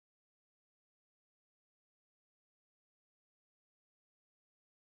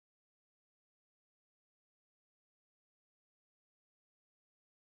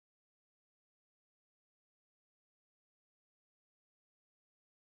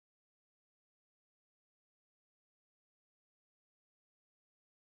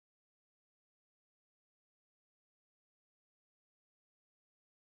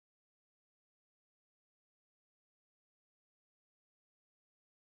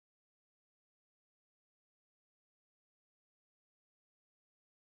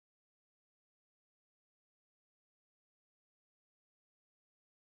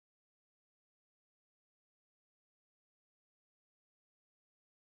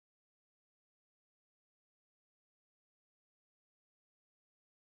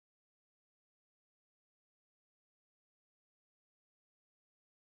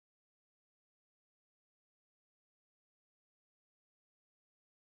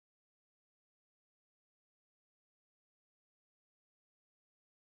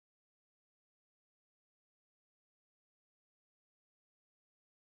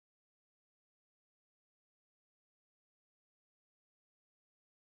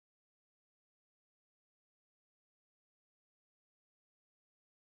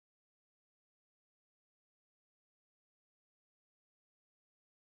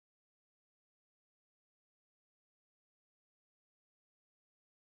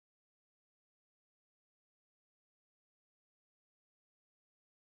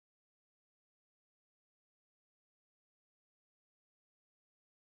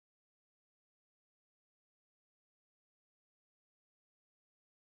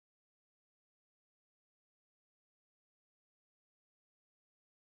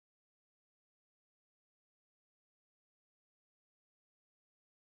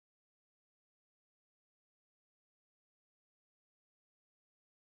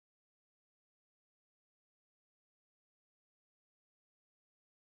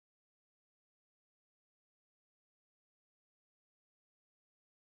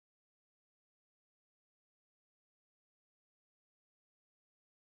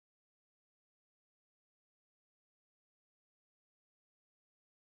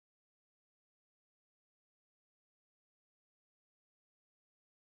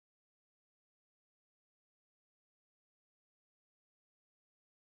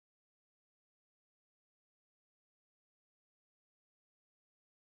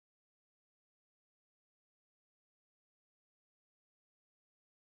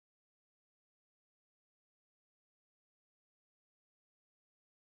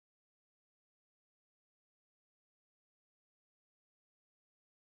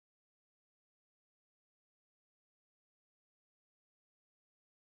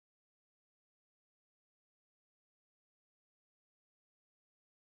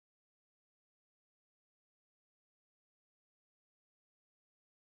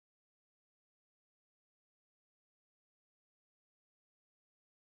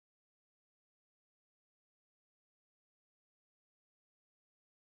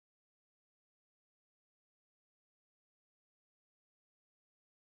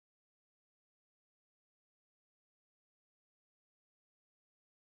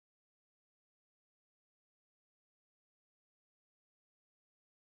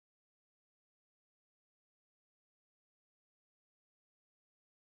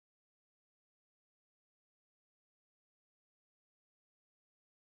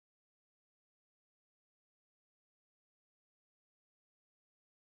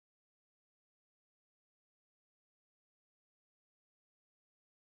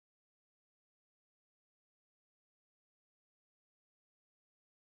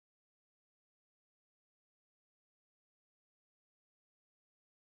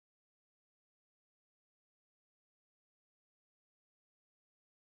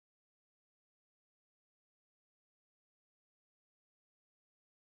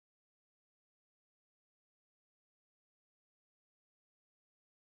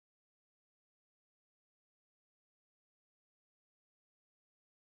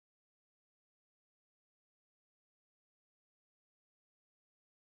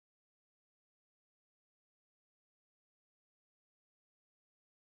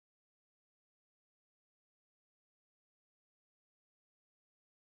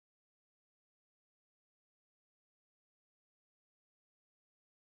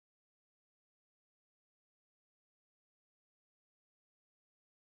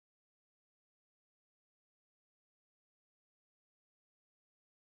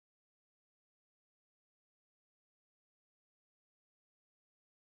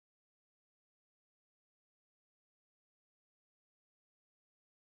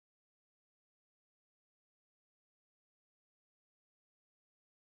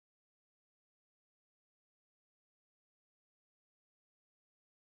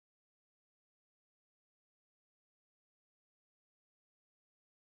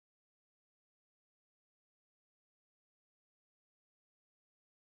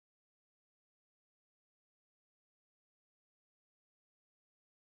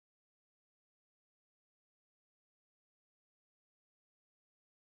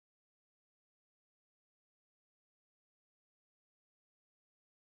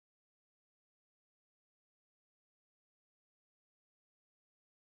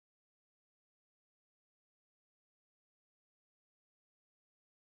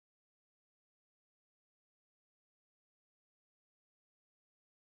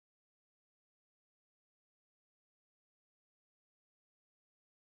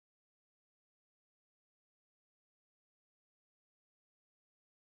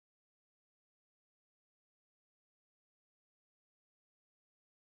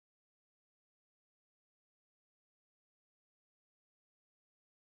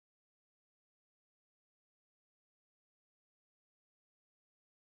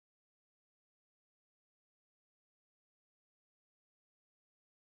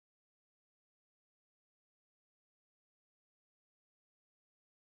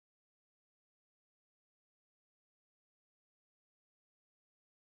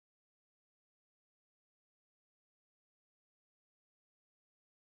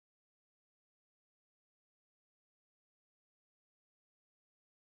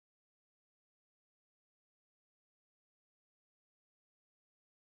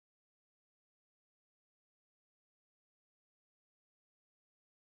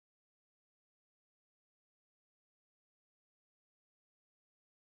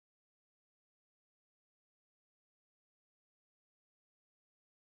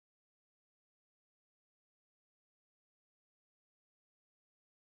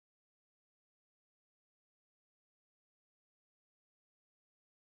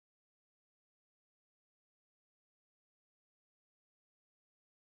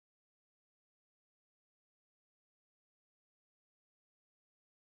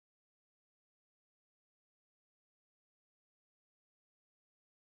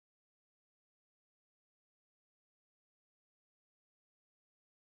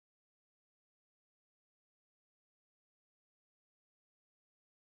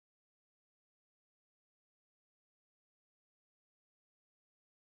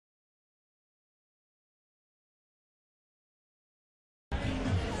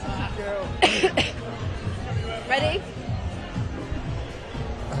Ready?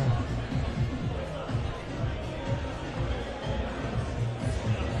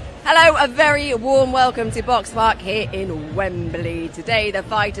 Hello, a very warm welcome to Box Park here in Wembley. Today the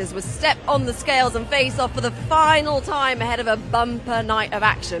fighters will step on the scales and face off for the final time ahead of a bumper night of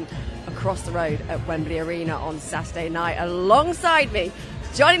action across the road at Wembley Arena on Saturday night. Alongside me,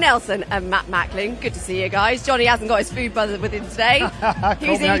 Johnny Nelson and Matt Macklin. Good to see you guys. Johnny hasn't got his food buzzer with him today.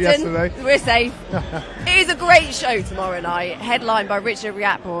 He's eaten. Yesterday. We're safe. It is a great show tomorrow night, headlined by Richard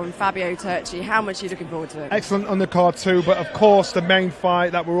Riakporhe and Fabio Turchi. How much are you looking forward to it? Excellent undercard too, but of course the main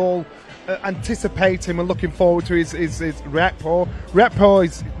fight that we're all anticipating and looking forward to is Riakporhe. Riakporhe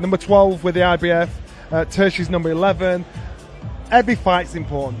is number 12 with the IBF. Turchi's number 11. Every fight's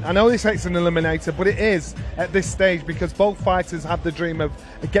important. I know this is an eliminator, but it is at this stage because both fighters have the dream of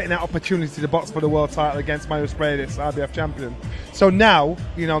getting that opportunity to box for the world title against Marius Paredes, IBF champion. So now,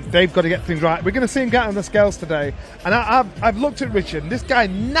 you know, they've got to get things right. We're going to see him get on the scales today. And I've looked at Richard, and this guy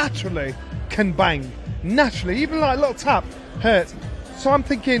naturally can bang. Naturally. Even like a little tap hurts. So I'm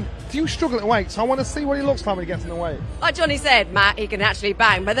thinking, do you struggle at weight? So I want to see what he looks like when he gets in the weight. Like Johnny said, Matt, he can actually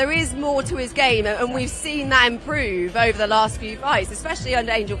bang, but there is more to his game, and we've seen that improve over the last few fights, especially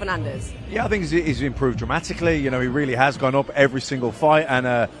under Angel Fernandez. Yeah, I think he's improved dramatically. You know, he really has gone up every single fight,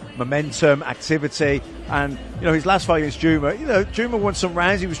 and momentum, activity, and you know, his last fight against Juma. You know, Juma won some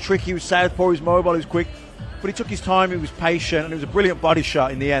rounds. He was tricky, he was southpaw, he was mobile, he was quick, but he took his time. He was patient, and it was a brilliant body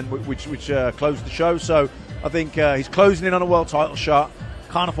shot in the end, which closed the show. So I think he's closing in on a world title shot.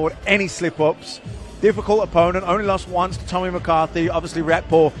 Can't afford any slip-ups. Difficult opponent, only lost once to Tommy McCarthy. Obviously,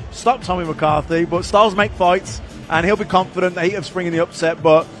 Riakporhe stopped Tommy McCarthy, but styles make fights, and he'll be confident that he'll spring in the upset.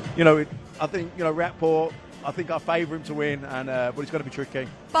 But, you know, I think, you know, Riakporhe, I think I favour him to win, and but it's going to be tricky.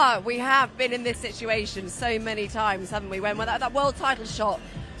 But we have been in this situation so many times, haven't we, when that world title shot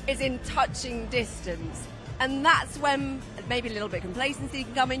is in touching distance. And that's when maybe a little bit of complacency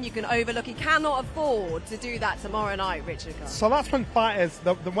can come in. You can overlook. He cannot afford to do that tomorrow night, Richard. So that's when fighters,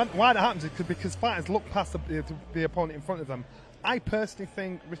 why that happens is because fighters look past the opponent in front of them. I personally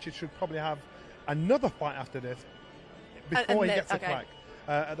think Richard should probably have another fight after this before he gets a crack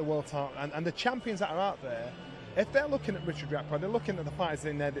at the world title. And the champions that are out there, if they're looking at Richard Riakporhe, they're looking at the fighters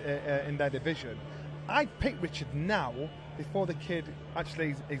in their division. I'd pick Richard now before the kid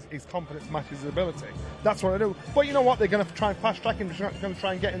actually his confidence matches his ability. That's what I do. But you know what? They're going to try and fast track him. They're going to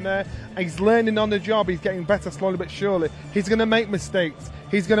try and get in there. He's learning on the job. He's getting better slowly but surely. He's going to make mistakes.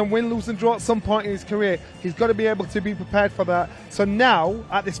 He's going to win, lose and draw at some point in his career. He's got to be able to be prepared for that. So now,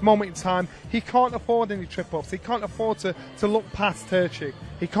 at this moment in time, he can't afford any trip-ups. He can't afford to look past Turchi.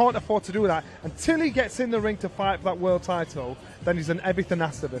 He can't afford to do that. Until he gets in the ring to fight for that world title, then he's done everything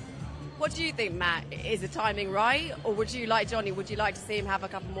asked of him. What do you think, Matt? Is the timing right? Or would you like, Johnny, would you like to see him have a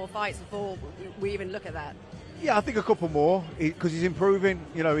couple more fights before we even look at that? Yeah, I think a couple more, because he's improving.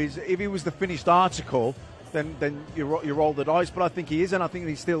 You know, if he was the finished article, then you roll the dice. But I think he is, and I think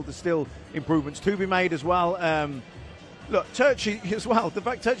there's still improvements to be made as well. Look, Turchi as well, the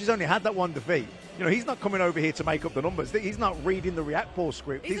fact Turchi's only had that one defeat, you know, he's not coming over here to make up the numbers. He's not reading the Riakporhe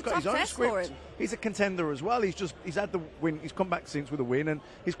script. He's got his own script. He's a contender as well. He's had the win. He's come back since with a win, and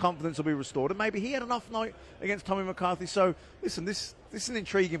his confidence will be restored. And maybe he had an off night against Tommy McCarthy. So, listen, this is an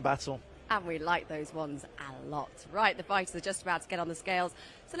intriguing battle. And we like those ones a lot. Right, the fighters are just about to get on the scales.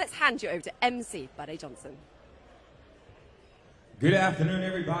 So let's hand you over to MC Buddy Johnson. Good afternoon,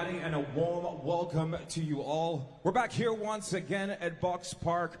 everybody, and a warm welcome to you all. We're back here once again at Box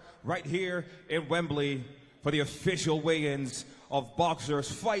Park, right here in Wembley, for the official weigh-ins of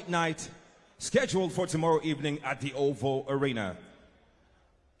Boxers Fight Night, scheduled for tomorrow evening at the Oval Arena.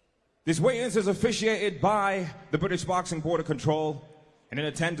 This weigh-ins is officiated by the British Boxing Board of Control, and in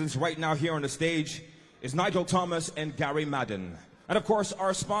attendance right now here on the stage is Nigel Thomas and Gary Madden. And of course,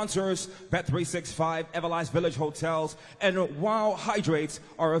 our sponsors, Bet365, Everlast Village Hotels, and Wow Hydrates,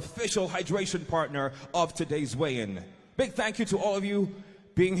 our official hydration partner of today's weigh-in. Big thank you to all of you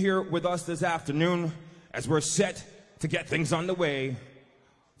being here with us this afternoon as we're set to get things on the way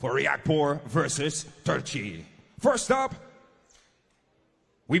for Riakporhe versus Turchi. First up,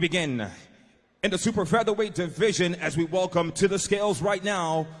 we begin in the super featherweight division as we welcome to the scales right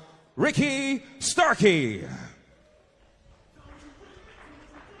now, Ricky Starkey.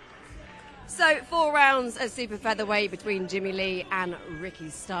 So 4 rounds of super featherweight between Jimmy Lee and Ricky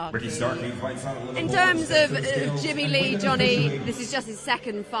Starkey. Ricky Starkey fights out a In terms of Jimmy Lee, Johnny, this is just his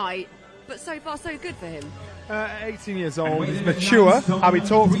second fight, but so far so good for him. 18 years old, he's mature, how he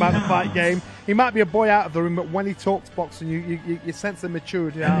talks about the fight game. He might be a boy out of the room, but when he talks boxing, you sense the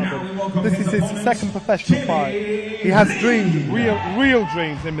maturity out of him. This is his second professional fight. He has dreams, real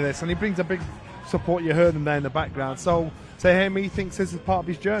dreams in this, and he brings a big support. You heard him there in the background. So to him, he thinks this is part of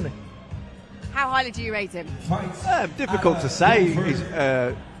his journey. How highly do you rate him? Difficult to say.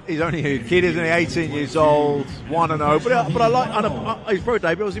 He's only a kid, isn't he? 18 years old, 1-0. But I like his pro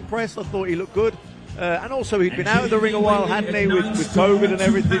debut. I was impressed. I thought he looked good. And also, he'd been out of the ring a while, hadn't he, with COVID and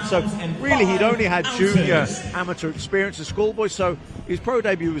everything. So really, he'd only had junior amateur experience as schoolboy. So his pro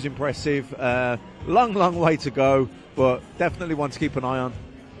debut was impressive. Long way to go, but definitely one to keep an eye on.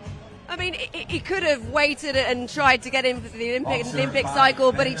 I mean, he could have waited and tried to get in for the Olympic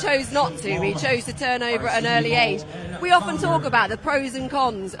cycle, but he chose not to. He chose to turn over at an early age. We often talk about the pros and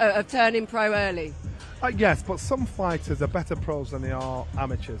cons of turning pro early. Yes, but some fighters are better pros than they are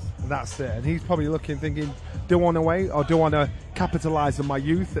amateurs. And that's it. And he's probably thinking, do I want to wait or do I want to capitalise on my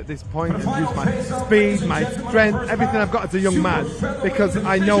youth at this point and use my speed, my strength, everything I've got as a young man, because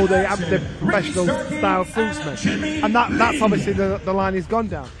I know the professional style suits me. And that's obviously the line he's gone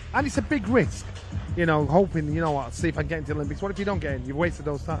down. And it's a big risk, hoping, see if I can get into the Olympics. What if you don't get in? You've wasted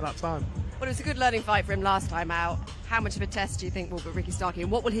that time. Well, it was a good learning fight for him last time out. How much of a test do you think will be Ricky Starkey,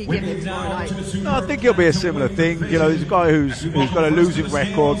 and what will he give him tomorrow night? No, I think he'll be a similar thing. He's a guy who's got a losing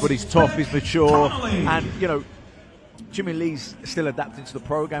record, but he's tough, he's mature, and Jimmy Lee's still adapting to the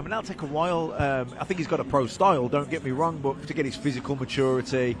program, and that'll take a while. I think he's got a pro style, don't get me wrong, but to get his physical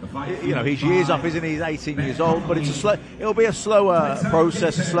maturity, his years up, isn't he? He's 18 years old, but it'll be a slower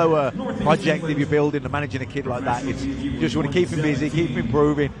process, a slower project if you're building and managing a kid like that. You just want to keep him busy, keep him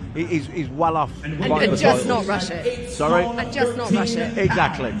improving. He's well off. And just not rush it. Sorry? And just not rush it.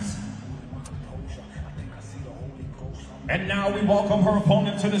 Exactly. And now we welcome her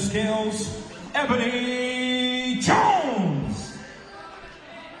opponent to the scales, Ebony Jones.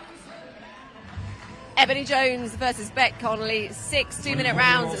 Ebony Jones versus Beck Connolly, 6 2-minute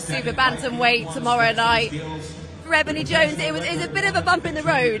rounds at super bantamweight tomorrow night. For Ebony Jones, it was a bit of a bump in the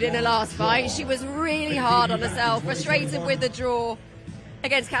road in her last fight. She was really hard on herself, frustrated with the draw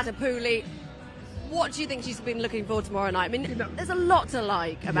against Katapuli. What do you think she's been looking for tomorrow night? I mean, there's a lot to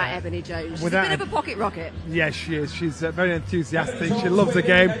like about Ebony Jones. She's a bit of a pocket rocket. Yes, she is. She's very enthusiastic. She loves the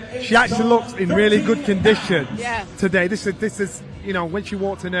game. She actually looks in really good condition today. This is when she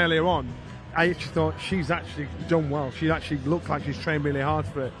walked in earlier on, I actually thought she's actually done well. She actually looks like she's trained really hard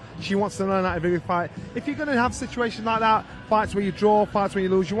for it. She wants to learn out of every fight. If you're going to have situations like that, fights where you draw, fights where you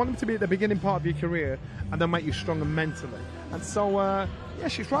lose, you want them to be at the beginning part of your career and then make you stronger mentally. And so,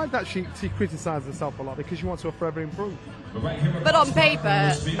 she's right that she criticised herself a lot because she wants to forever improve. But on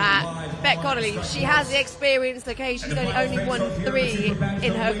paper, Matt, Beck Connolly, she has the experience. Okay, she's only won 3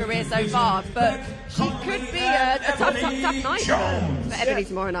 in her career so far, but she could be a tough night for Ebony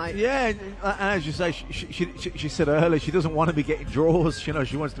tomorrow night. Yeah, and as you say, she said earlier, she doesn't want to be getting draws. She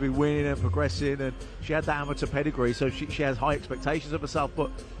wants to be winning and progressing, and she had that amateur pedigree, so she has high expectations of herself.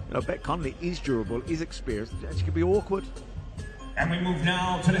 But Beck Connolly is durable, is experienced, and she can be awkward. And we move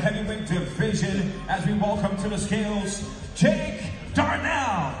now to the heavyweight division as we welcome to the scales, Jake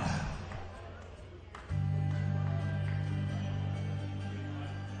Darnell.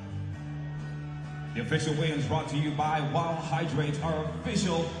 The official weigh-ins brought to you by Wow Hydrate, our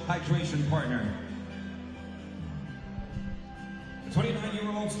official hydration partner. The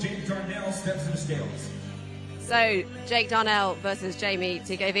 29-year-old Jake Darnell steps to the scales. So, Jake Darnell versus Jamie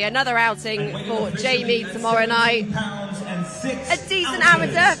TKV. Another outing for Jamie tomorrow night. A decent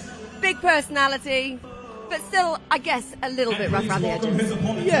amateur, big personality, but still, I guess, a little bit rough around the edges.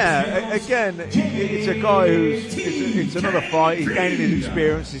 Yeah, again, it's a guy it's another fight. He's gaining his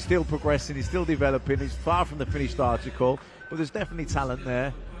experience. He's still progressing. He's still developing. He's far from the finished article, but there's definitely talent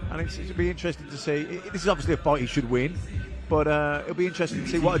there. And it'll be interesting to see. This is obviously a fight he should win. But it'll be interesting to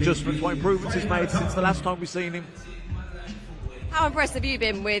see what adjustments, what improvements he's made since the last time we've seen him. How impressed have you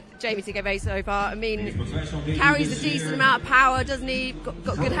been with Jamie TKV so far? I mean, carries a decent amount of power, doesn't he?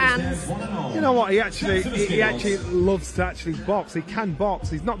 Got good hands. You know what? He actually loves to actually box. He can box.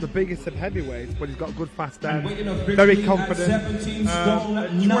 He's not the biggest of heavyweights, but he's got good fast hands. Very confident.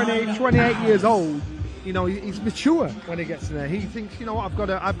 28 years old. He's mature when he gets in there. He thinks, I've got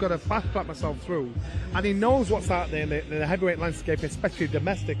to fast track myself through, and he knows what's out there in the heavyweight landscape, especially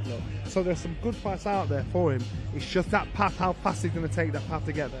domestically. So there's some good fights out there for him. It's just that path, how fast he's going to take that path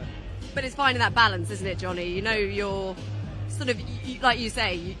to get there. But it's finding that balance, isn't it, Johnny? You're sort of, like you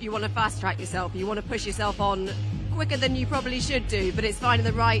say, you want to fast track yourself. You want to push yourself on quicker than you probably should do. But it's finding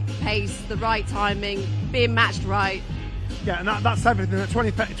the right pace, the right timing, being matched right. Yeah, and that's everything. At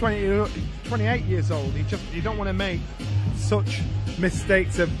 28 years old, you don't want to make such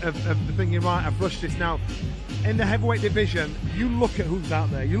mistakes of thinking, right, I've rushed this now. In the heavyweight division, you look at who's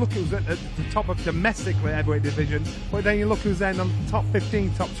out there. You look at who's at the top of domestically heavyweight division, but then you look who's then on the top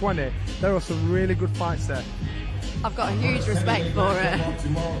 15, top 20. There are some really good fights there. I've got a huge respect for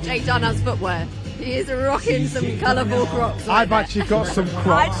Jake Dunham's footwear. He is rocking some colourful Crocs. I've actually got some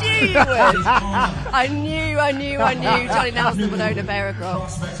Crocs. I knew you would. I knew Johnny Nelson would own a pair of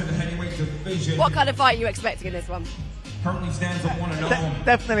Crocs. What kind of fight are you expecting in this one? Currently stands at 1-0.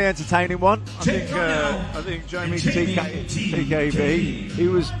 Definitely entertaining one. I think Jamie TKB, he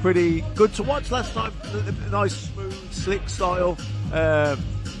was pretty good to watch last time. Nice, smooth, slick style. I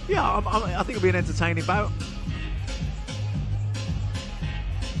think it'll be an entertaining bout.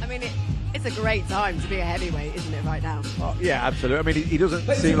 I mean, it's a great time to be a heavyweight, isn't it, right now? Oh, yeah, absolutely. I mean, he doesn't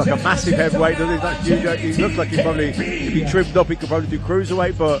seem like a massive heavyweight, does he? He's not huge. He looks like he probably, if he trimmed up, he could probably do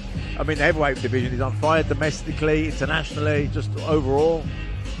cruiserweight, but I mean, the heavyweight division is on fire domestically, internationally, just overall.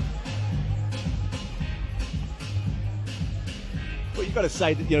 But you've got to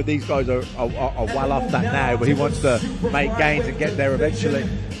say that these guys are well off that now, but he wants to make gains and get there eventually.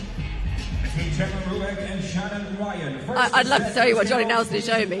 I'd love to tell you what Johnny Nelson is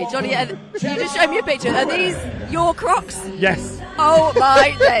showing me. Johnny, can you just show me a picture? Are these your Crocs? Yes. Oh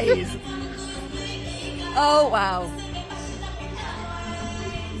my days. Oh wow.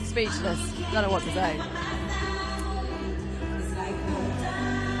 Speechless. Don't know what to say.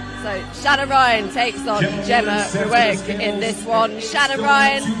 So Shannon Ryan takes on Gemma Rueg in this one. Shannon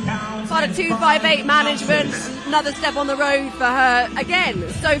Ryan, part of 258 management, another step on the road for her. Again,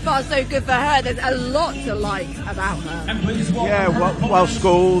 so far so good for her. There's a lot to like about her. Yeah, well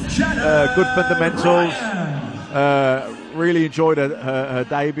schooled, good fundamentals. Really enjoyed her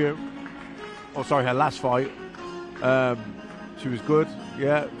debut. Oh, sorry, her last fight. She was good.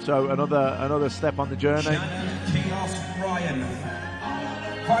 Yeah, so another step on the journey. Shannon Ryan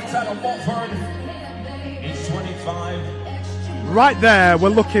fights out of Watford. He's 25. Right there, we're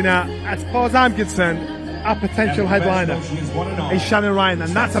looking at, as far as I'm concerned, our potential headliner is Shannon Ryan,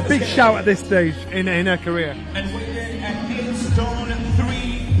 and that's a big shout at this stage in her career. And weighing at 8 stone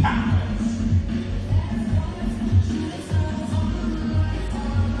 3 pounds.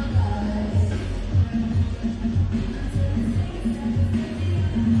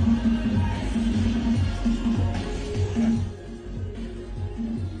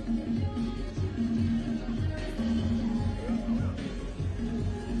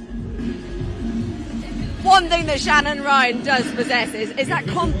 One thing that Shannon Ryan does possess is that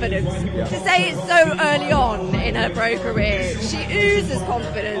confidence. To say it so early on in her pro career, she oozes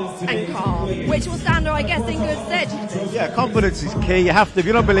confidence and calm, which will stand her, I guess, in good stead. Yeah, confidence is key. You have to. If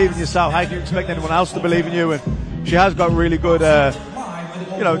you don't believe in yourself, how do you expect anyone else to believe in you? And she has got really good,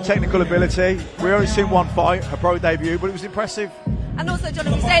 technical ability. We've only seen one fight, her pro debut, but it was impressive. And also, John,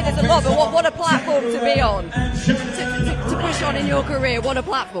 we say there's a lot, but what a platform to be on, to push on in your career. What a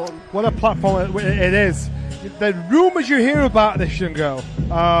platform. What a platform it is. The rumours you hear about this young girl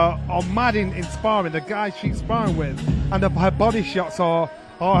are mad in sparring. The guys she's sparring with, and her body shots are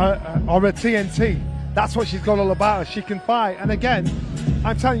her TNT. That's what she's got all about. She can fight. And again,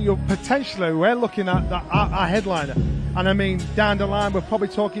 I'm telling you, potentially, we're looking at our headliner. And I mean, down the line, we're probably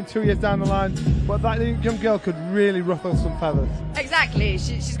talking 2 years down the line, but that young girl could really ruffle some feathers. Exactly.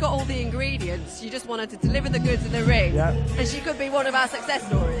 She's got all the ingredients. You just want her to deliver the goods in the ring. Yeah. And she could be one of our success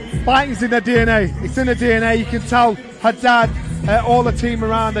stories. Fighting's in her DNA. It's in her DNA. You can tell her dad, all the team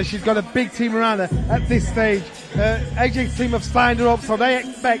around her. She's got a big team around her at this stage. AJ's team have signed her up, so they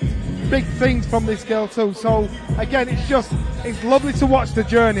expect big things from this girl too. So again, it's lovely to watch the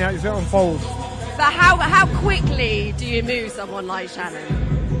journey as it unfolds. But how quickly do you move someone like Shannon?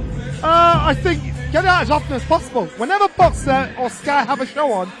 I think get her out as often as possible. Whenever Boxer or Sky have a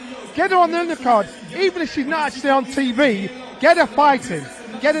show on, get her on the undercard. Even if she's not actually on TV, get her fighting.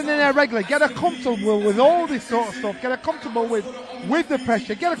 Get her in there regularly. Get her comfortable with all this sort of stuff. Get her comfortable with the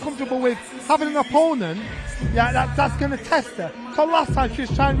pressure. Get her comfortable with having an opponent. Yeah, that's going to test her. So last time she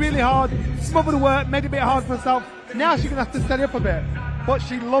was trying really hard, smothered the work, made it a bit hard for herself. Now she's going to have to steady up a bit. But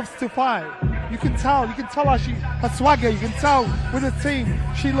she loves to fight. You can tell her swagger, you can tell with the team,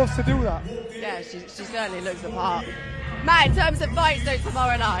 she loves to do that. Yeah, she certainly looks the part. Matt, in terms of fights though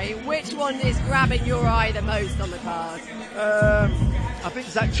tomorrow night, which one is grabbing your eye the most on the card? I think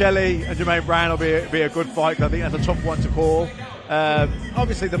Zach Shelley and Jermaine Brown will be a good fight. I think that's a tough one to call.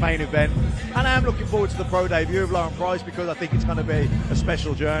 Obviously the main event. And I am looking forward to the pro debut of Lauren Price because I think it's going to be a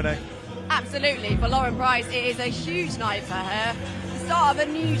special journey. Absolutely. For Lauren Price, it is a huge night for her. start of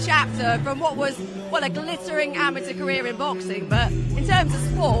a new chapter from what was, well, a glittering amateur career in boxing, but in terms of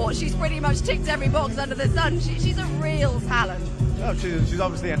sport, she's pretty much ticked every box under the sun. She's a real talent. Well, she's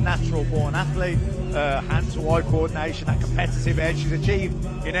obviously a natural-born athlete, hand-to-eye coordination, that competitive edge she's achieved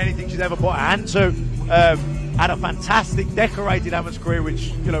in anything she's ever put her hand to. Had a fantastic decorated amateur career,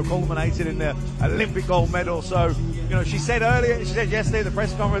 which culminated in the Olympic gold medal. So, she said yesterday at the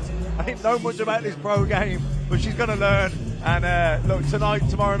press conference, I didn't know much about this pro game, but she's going to learn. And look,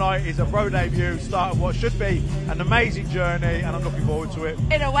 tomorrow night is a pro debut, start of what should be an amazing journey, and I'm looking forward to it.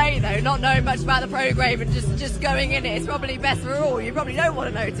 In a way, though, not knowing much about the pro game and just going in it, it's probably best for all. You probably don't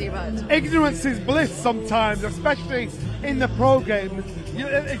want to know too much. Ignorance is bliss sometimes, especially in the pro game.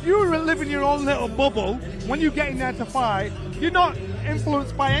 If you were living your own little bubble, when you get in there to fight, you're not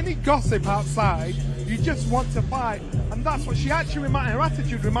influenced by any gossip outside. You just want to fight, and that's what she actually her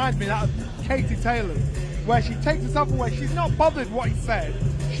attitude reminds me of Katie Taylor's, where she takes herself away. She's not bothered what he said.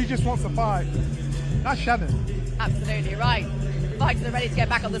 She just wants to fight. That's Shannon. Absolutely right. Fighters are ready to get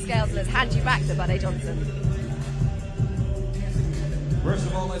back on the scales. Let's hand you back to Buddy Johnson. First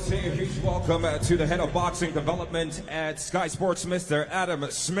of all, let's say a huge welcome to the head of boxing development at Sky Sports, Mr. Adam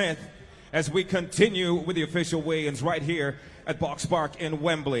Smith, as we continue with the official weigh-ins right here at Box Park in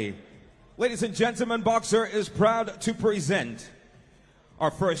Wembley. Ladies and gentlemen, Boxer is proud to present our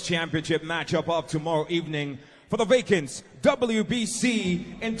first championship matchup of tomorrow evening for the vacant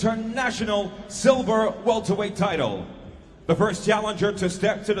WBC International Silver Welterweight title. The first challenger to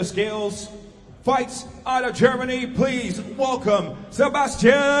step to the scales fights out of Germany. Please welcome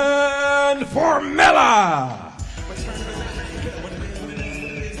Sebastian Formella.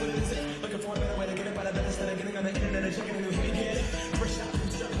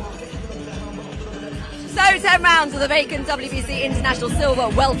 So 10 rounds of the vacant WBC International Silver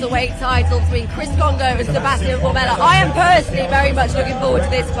Welterweight title between Chris Congo and Sebastian Formella. I am personally very much looking forward to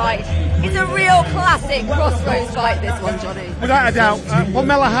this fight. It's a real classic crossroads fight, this one, Johnny. Without a doubt,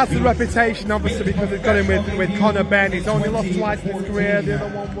 Formella has the reputation, obviously, because it's got him with Conor Benn. He's only lost twice in his career. The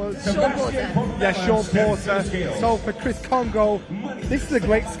other one was Sean Porter. Yeah, Sean Porter. So for Chris Congo, this is a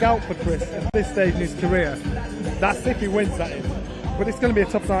great scout for Chris at this stage in his career. That's if he wins, that is. But it's going to be a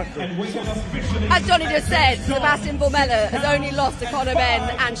tough night for him. As Johnny just said, Sebastian Formella has only lost to Conor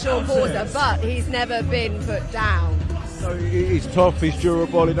Benn and Sean Porter, but he's never been put down. So he's tough, he's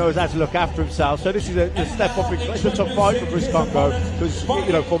durable, he knows how to look after himself. So this is a step up. It's a tough fight for Chris Congo because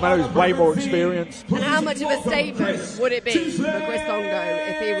Formella is way more experienced. And how much of a statement would it be for Chris Congo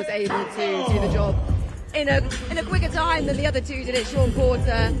if he was able to do the job in a quicker time than the other two did it, Sean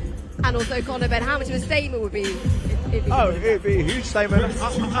Porter and also Conor Benn? How much of a statement would be? It'd be a huge statement.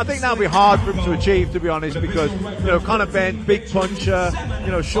 I think that'll be hard for him to achieve, to be honest, because Conor Benn, big puncher,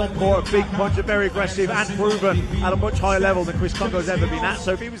 Sean Porter, big puncher, very aggressive and proven at a much higher level than Chris Congo's ever been at.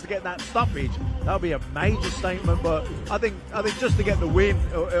 So if he was to get that stoppage, that'll be a major statement. But I think just to get the win,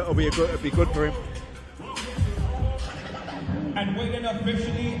 it'll be good for him. And weighing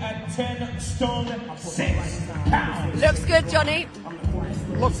officially at 10 stone 6 pounds. Looks good, Johnny.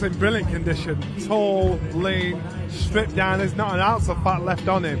 Looks in brilliant condition. Tall, lean, stripped down. There's not an ounce of fat left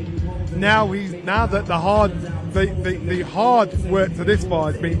on him. Now that the hard work to this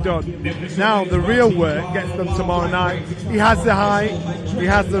far has been done. Now the real work gets done tomorrow night. He has the height, he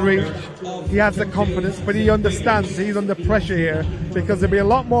has the reach, he has the confidence, but he understands he's under pressure here because there'll be a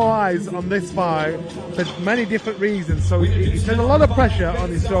lot more eyes on this fight for many different reasons. So there's a lot of pressure on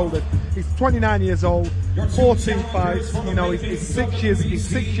his shoulders. He's 29 years old, 14 fights. He's 6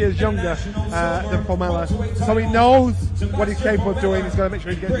 years younger than Formella. So he knows what he's capable of doing. He's got to make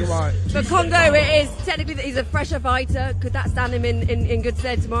sure he gets it right. For Congo, it is technically that he's a fresher fighter. Could that stand him in good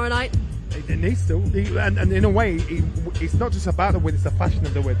stead tomorrow night? It needs to, and in a way, it's not just about the win; it's the fashion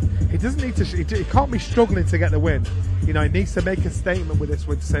of the win. He doesn't need to. He can't be struggling to get the win. He needs to make a statement with this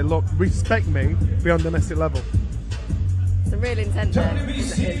win to say, "Look, respect me beyond domestic level." It's a real intent there.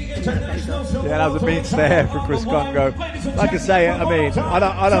 Yeah, that was a big stare for Chris Congo. Like I say,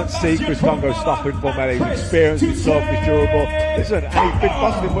 I don't see Chris Congo stopping Formella. He's experienced, he's tough, he's durable. Listen, and he's been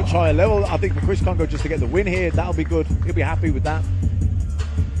boxing at a much higher level. I think for Chris Congo just to get the win here, that'll be good. He'll be happy with that.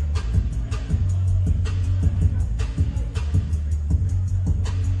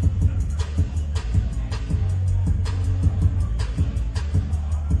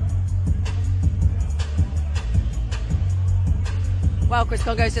 Well, Chris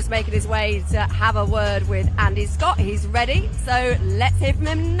Congo's just making his way to have a word with Andy Scott. He's ready, so let's hear from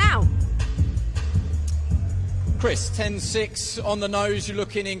him now. Chris, 10-6 on the nose. You're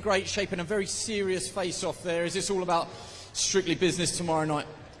looking in great shape and a very serious face-off there. Is this all about strictly business tomorrow night?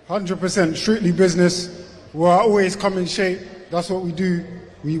 100% strictly business. We'll always come in shape That's what we do.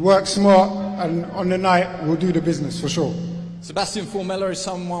 We work smart, and on the night, we'll do the business for sure. Sebastian Formella is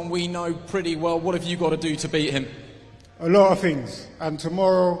someone we know pretty well. What have you got to do to beat him? A lot of things. And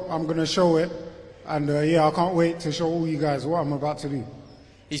tomorrow, I'm going to show it. And yeah, I can't wait to show all you guys what I'm about to do.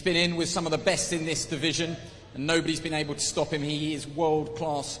 He's been in with some of the best in this division, and nobody's been able to stop him. He is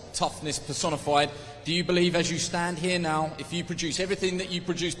world-class toughness personified. Do you believe, as you stand here now, if you produce everything that you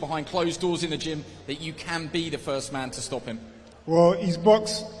produce behind closed doors in the gym, that you can be the first man to stop him? Well, he's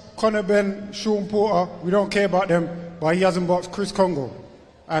boxed Conor Benn, Sean Porter. We don't care about them, but he hasn't boxed Chris Congo.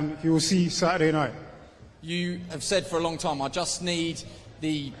 And you will see Saturday night. You have said for a long time, I just need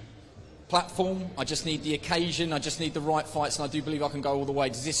the platform, I just need the occasion, I just need the right fights, and I do believe I can go all the way.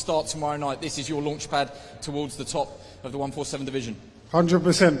 Does this start tomorrow night? This is your launch pad towards the top of the 147 division.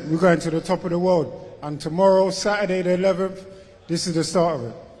 100%. We're going to the top of the world. And tomorrow, Saturday the 11th, this is the start of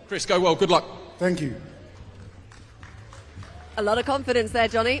it. Chris, go well. Good luck. Thank you. A lot of confidence there,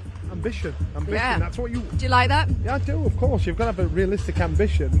 Johnny. Ambition. Yeah. That's what you... Do you like that? Yeah, I do, of course. You've got to have a realistic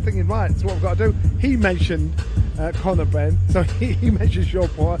ambition. Thinking, right, that's what we've got to do. He mentioned Conor Benn, so he mentioned Sean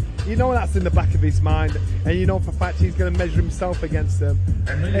Porter. You know that's in the back of his mind, and you know for a fact he's going to measure himself against them.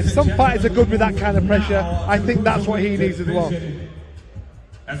 If some fighters are good with that kind of pressure, I think that's what he needs as well.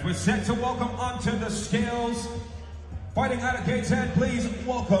 As we're set to welcome onto the scales, fighting out of Gateshead, please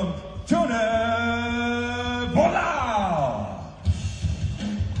welcome Jonah Bolau.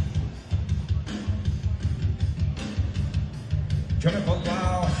 Jonah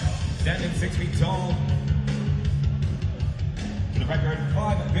Bolau, standing 6 feet tall. To the record,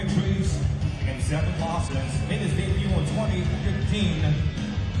 5 victories and 7 losses in his debut in 2015.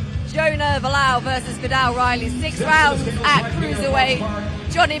 Jonah Bolau versus Vidal Riley, 6 rounds at cruiserweight.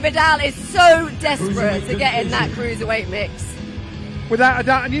 Johnny Vidal is so desperate to get in that cruiserweight mix. Without a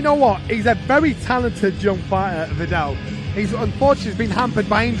doubt, and you know what? He's a very talented young fighter, Vidal. He's unfortunately been hampered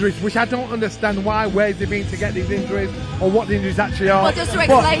by injuries, which I don't understand why. Where's he been to get these injuries, or what the injuries actually are? Well, just to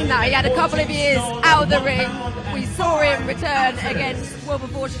explain that, he had a couple of years out of the ring. We saw him return against Wilbur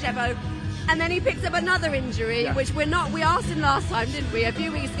Forchevo, and then he picked up another injury, which we asked him last time, didn't we? A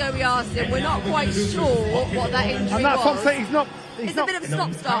few weeks ago we asked him. We're not quite sure what that injury and that's was. what I'm saying. It's a bit of a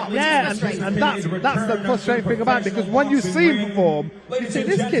stop-start, which yeah, is frustrating. and that's the frustrating thing about it, because when you see him perform, you see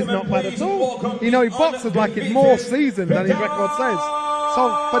this kid's not bad at all. You know, he boxes like it's more seasoned than his record says.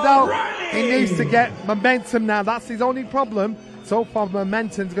 So Vidal, he needs to get momentum now. That's his only problem. So far,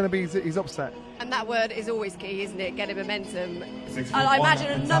 momentum's going to be his upset. And that word is always key, isn't it? Getting momentum. And I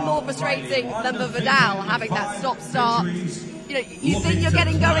imagine none more frustrating than for Vidal having that stop-start. You know, you think you're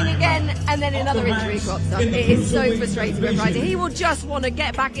getting going again, and then another injury crops up. It is so frustrating for Friday. He will just want to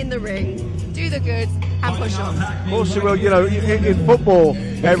get back in the ring, do the goods, and push on. Of course he will. You know, in football,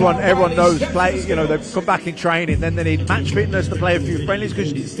 everyone knows play. You know, they've come back in training, then they need match fitness to play a few friendlies,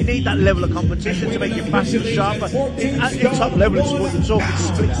 because you need that level of competition to make you faster and sharper. At your top level, it's what you're talking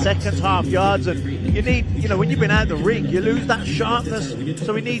split seconds, half yards, and you need. You know, when you've been out the ring, you lose that sharpness.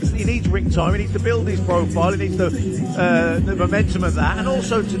 So he needs ring time. He needs to build his profile. He needs the momentum of that, and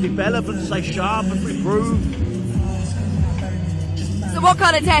also to develop and stay sharp and improve. So what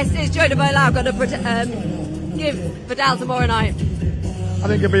kind of test is Jonah Bolau going to give Vidal tomorrow night? I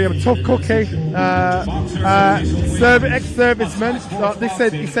think it'll be a tough cookie. Ex-serviceman.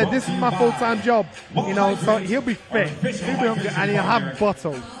 He said this is my full-time job. You know, so he'll be fit, he'll be hungry, and he'll have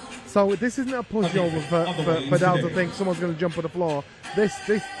bottle. So this isn't a pushover for Vidal to think someone's going to jump on the floor. This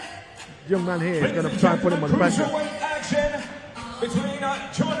young man here is going to try and put him on pressure. Action between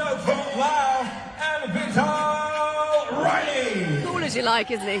Jonah Bolau and Vidal Riley. Cool as you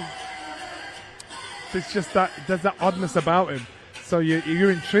like, isn't he? It's just that there's that oddness about him. So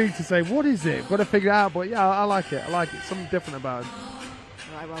you're intrigued to say, what is it? Got to figure it out. But yeah, I like it. Something different about him.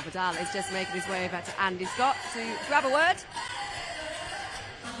 All right, well, Vidal is just making his way back to Andy Scott to grab a word.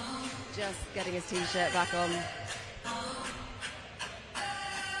 Just getting his t-shirt back on.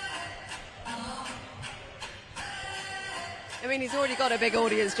 I mean, he's already got a big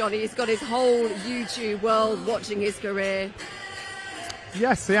audience, Johnny. He's got his whole YouTube world watching his career.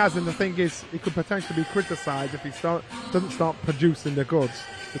 Yes, he has, and the thing is, he could potentially be criticised if he doesn't start producing the goods.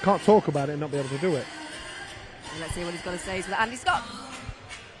 He can't talk about it and not be able to do it. Let's see what he's got to say with Andy Scott.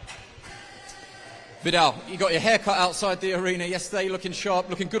 Vidal, you got your hair cut outside the arena yesterday, looking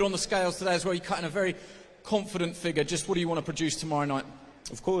sharp, looking good on the scales today as well. You're cutting a very confident figure. Just what do you want to produce tomorrow night?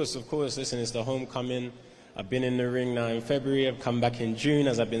 Of course. Listen, it's the homecoming. I've been in the ring now in February. I've come back in June.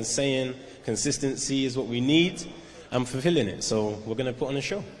 As I've been saying, consistency is what we need. I'm fulfilling it, so we're going to put on a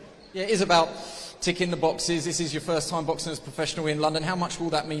show. Yeah, it is about ticking the boxes. This is your first time boxing as a professional in London. How much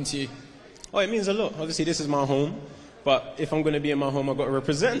will that mean to you? Oh, it means a lot. Obviously, this is my home. But if I'm going to be in my home, I've got to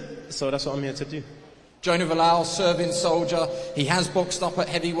represent. So that's what I'm here to do. Jonah Valal, serving soldier. He has boxed up at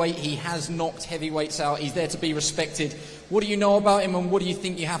heavyweight. He has knocked heavyweights out. He's there to be respected. What do you know about him, and what do you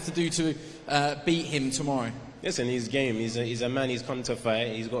think you have to do to beat him tomorrow? Listen, he's game. He's a man. He's come to fight.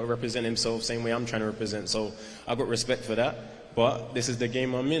 He's got to represent himself same way I'm trying to represent. So I've got respect for that. But this is the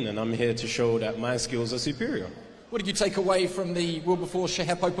game I'm in, and I'm here to show that my skills are superior. What did you take away from the Wilberforce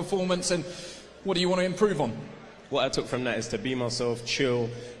Shehepo performance, and what do you want to improve on? What I took from that is to be myself, chill,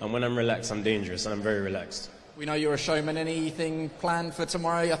 and when I'm relaxed, I'm dangerous, and I'm very relaxed. We know you're a showman. Anything planned for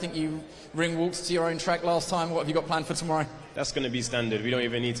tomorrow? I think you ring walks to your own track last time. What have you got planned for tomorrow? That's going to be standard. We don't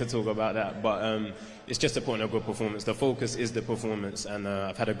even need to talk about that. But it's just a point of good performance. The focus is the performance, and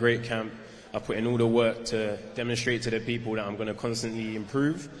I've had a great camp. I've put in all the work to demonstrate to the people that I'm going to constantly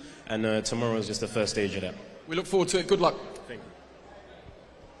improve, and tomorrow is just the first stage of that. We look forward to it. Good luck. Thank you.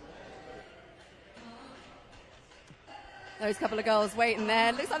 Those couple of girls waiting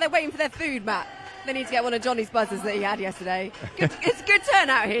there. Looks like they're waiting for their food, Matt. They need to get one of Johnny's buzzers that he had yesterday. It's a good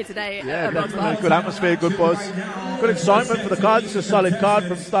turnout here today. Yeah, good atmosphere, good buzz. Good excitement for the card. It's a solid card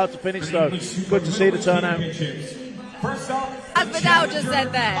from start to finish, though. Good to see the turnout. As Vidal just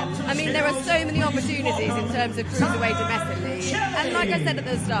said there, I mean, there are so many opportunities in terms of cruiserweight domestically. And like I said at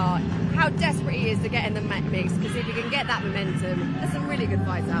the start, how desperate he is to get in the mix, because if he can get that momentum, there's some really good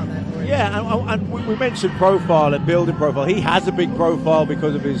fights out there for him. Yeah, and we mentioned profile and building profile. He has a big profile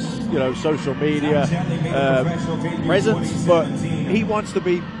because of his, social media presence, but he wants to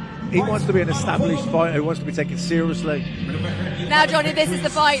be an established fighter who wants to be taken seriously. Now, Johnny, this is the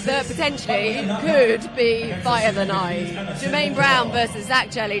fight that potentially could be fight of the night. Jermaine Brown versus Zach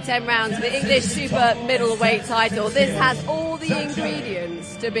Jelly, 10 rounds for the English super middleweight title. This has all the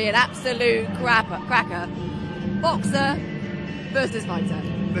ingredients to be an absolute cracker. Boxer versus fighter.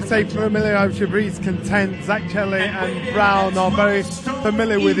 They say familiarity breeds content. Zach Jelly and Brown are very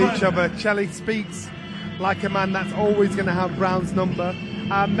familiar with each other. Jelly speaks like a man that's always going to have Brown's number.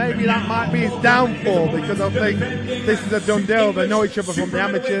 Maybe that might be his downfall, because I think this is a done deal. They know each other from the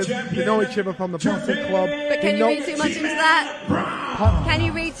amateurs, they know each other from the boxing club. But can you read too much into that? Can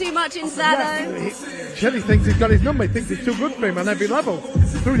you read too much into that, though? Jelly thinks he's got his number. He thinks it's too good for him on every level.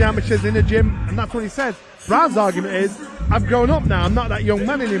 Through the amateurs, in the gym, and that's what he says. Brown's argument is, I've grown up now, I'm not that young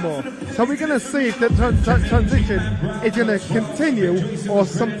man anymore. So we're going to see if the transition is going to continue, or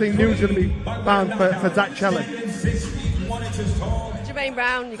something new is going to be found for Zach Jelly. Jermaine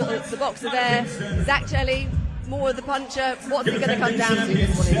Brown, you've got the boxer there. Zach Jelly, more of the puncher. What's it going to come down to,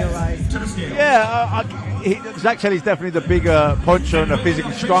 this one in your eyes? Yeah, Zach Jelly's definitely the bigger puncher and the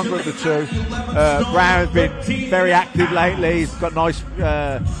physically stronger of the two. Brown's been very active lately. He's got nice...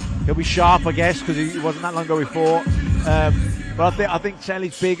 he'll be sharp, I guess, because he wasn't that long ago before. But I think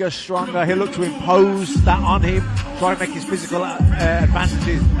Jelly's bigger, stronger. He'll look to impose that on him, try and make his physical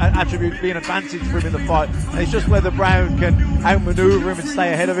attributes be an advantage for him in the fight. And it's just whether Brown can outmaneuver him and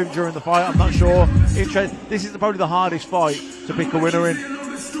stay ahead of him during the fight. I'm not sure. This is probably the hardest fight to pick a winner in.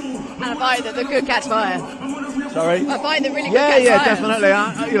 And a fight that could catch fire. Sorry? A fight that really could catch fire. Yeah,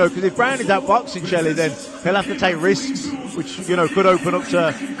 definitely. Because if Brown is outboxing Jelly, then he'll have to take risks, which, could open up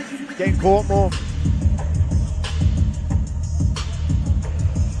to getting caught more.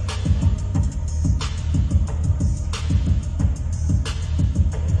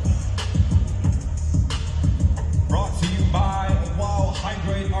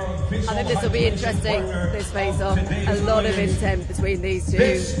 I think this will be interesting, this face-off. A lot of intent between these two.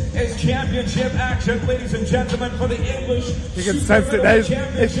 This is championship action, ladies and gentlemen, for the English. You can sense it.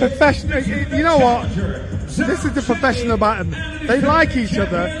 It's professional. You know what? This is the professional about them. They like each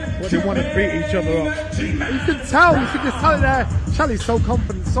other, but they want to beat each other up. You can tell. You can just tell it there. Charlie's so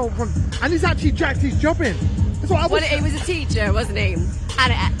confident, so front, and he's actually jacked his job in. He was a teacher, wasn't he?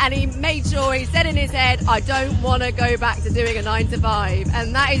 And he made sure, he said in his head, I don't want to go back to doing a 9 to 5.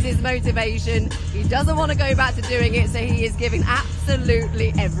 And that is his motivation. He doesn't want to go back to doing it, so he is giving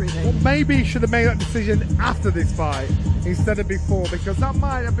absolutely everything. Well, maybe he should have made that decision after this fight instead of before, because that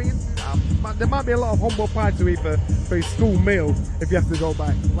might have been, there might be a lot of humble pie to eat for his school meal if you have to go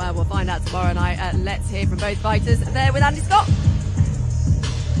back. Well, we'll find out tomorrow night. Let's hear from both fighters. There with Andy Scott.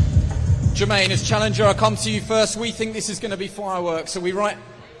 Jermaine, as challenger, I come to you first. We think this is going to be fireworks. Are we right?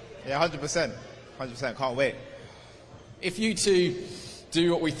 Yeah, 100%. 100%. Can't wait. If you two do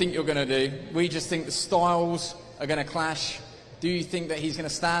what we think you're going to do, we just think the styles are going to clash. Do you think that he's going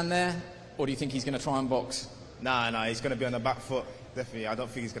to stand there, or do you think he's going to try and box? Nah, he's going to be on the back foot. Definitely. I don't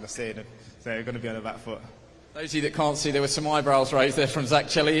think he's going to stay there. So he's going to be on the back foot. Those of you that can't see, there were some eyebrows raised there from Zach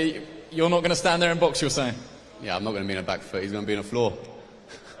Jelly. You're not going to stand there and box, you're saying? Yeah, I'm not going to be in a back foot. He's going to be on the floor.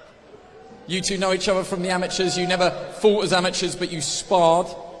 You two know each other from the amateurs. You never fought as amateurs, but you sparred.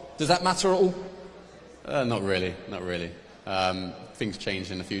 Does that matter at all? Not really. Things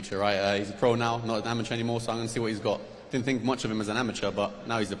change in the future, right? He's a pro now, not an amateur anymore, so I'm going to see what he's got. Didn't think much of him as an amateur, but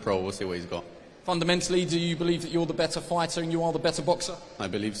now he's a pro. We'll see what he's got. Fundamentally, do you believe that you're the better fighter and you are the better boxer? I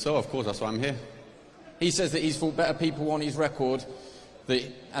believe so, of course, that's why I'm here. He says that he's fought better people on his record, that,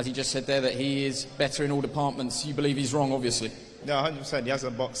 as he just said there, that he is better in all departments. You believe he's wrong, obviously? No, 100%. He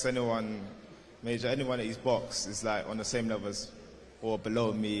hasn't boxed anyone major. Anyone that he's boxed is like on the same level as or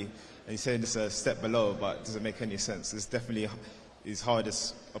below me. And he's saying it's a step below, but it doesn't make any sense. It's definitely his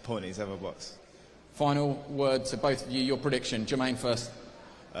hardest opponent he's ever boxed. Final word to both of you, your prediction. Jermaine first.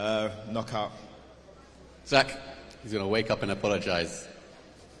 Knockout. Zach? He's going to wake up and apologise.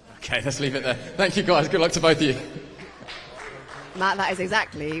 Okay, let's leave it there. Thank you, guys. Good luck to both of you. Matt, that is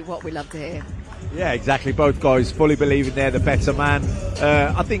exactly what we love to hear. Yeah, exactly. Both guys fully believing they're the better man.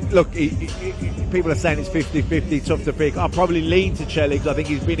 I think, look, people are saying it's 50-50, tough to pick. I'll probably lean to Chelli because I think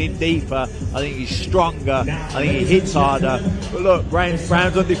he's been in deeper. I think he's stronger. I think he hits harder. But look, Brown's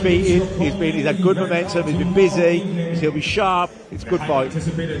undefeated. He's had good momentum. He's been busy. He'll be sharp. It's a good fight.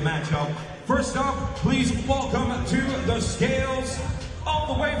 First up, please welcome to the scales,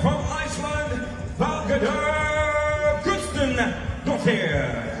 all the way from Iceland, Valgader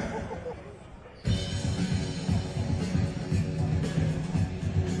Gustafsdóttir.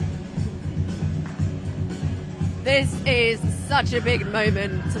 This is such a big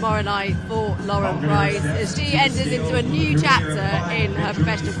moment tomorrow night for Lauren Price as she enters into a new chapter in her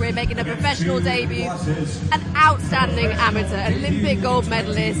professional career, making a professional debut. An outstanding amateur, Olympic gold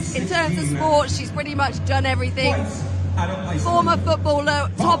medalist. In terms of sports, she's pretty much done everything. Former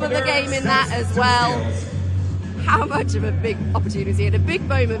footballer, top of the game in that as well. How much of a big opportunity and a big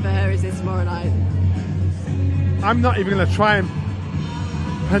moment for her is this tomorrow night? I'm not even going to try and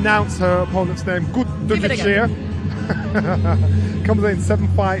pronounce her opponent's name. Gustafsdóttir. Comes in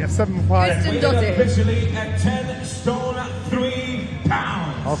 7-5. Officially at 10 stone 3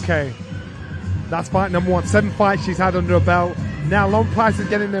 pounds. Okay, that's fight number one. 7 fights she's had under her belt. Now Lauren Price is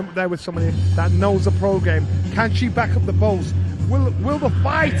getting there with somebody that knows the pro game. Can she back up the boast? Will the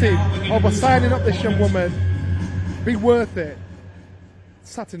fighting of signing up this young woman be worth it?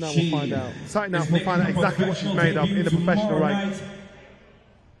 Saturday night we'll find out. Saturday night we'll find out exactly what she's made of in the professional ranks.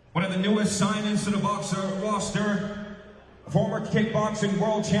 One of the newest signings to the boxer roster, former kickboxing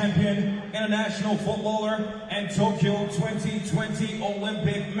world champion, international footballer, and Tokyo 2020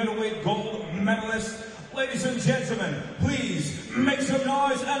 Olympic middleweight gold medalist. Ladies and gentlemen, please make some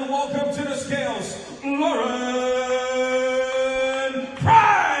noise and welcome to the scales, Lauren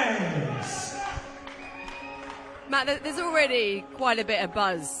Price! Matt, there's already quite a bit of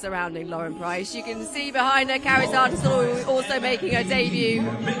buzz surrounding Lauren Price. You can see behind her, Karis Artisol also making her debut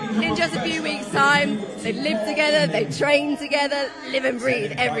in just a few weeks' time. They live together, they train together, live and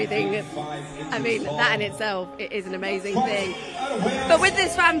breathe everything. I mean, that in itself is an amazing thing. But with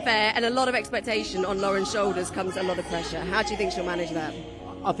this fanfare and a lot of expectation on Lauren's shoulders comes a lot of pressure. How do you think she'll manage that?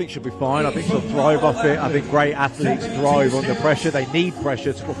 I think she'll be fine. I think she'll thrive off it. I think great athletes thrive under pressure. They need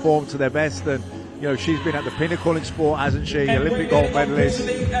pressure to perform to their best. And you know, she's been at the pinnacle in sport, hasn't she? Olympic gold medalist.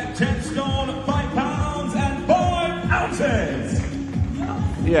 At 10 stone, 5 pounds and 5 ounces.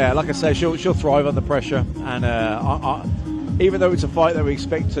 Yeah, like I say, she'll thrive under pressure. And even though it's a fight that we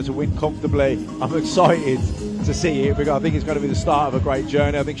expect her to win comfortably, I'm excited to see it because I think it's going to be the start of a great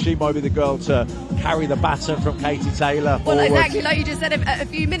journey. I think she might be the girl to carry the baton from Katie Taylor forward. Well, exactly like you just said a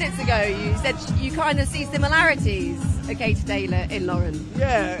few minutes ago. You said you kind of see similarities of Katie Taylor in Lauren.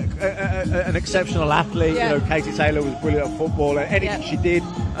 Yeah, an exceptional athlete. Yeah. You know, Katie Taylor was brilliant at football and anything she did,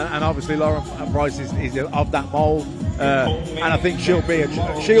 and obviously Lauren Price is of that mould. And I think she'll be a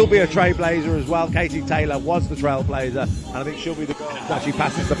trailblazer as well. Katie Taylor was the trailblazer, and I think she'll be the girl that she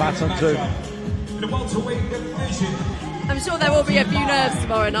passes the baton to. I'm sure there will be a few nerves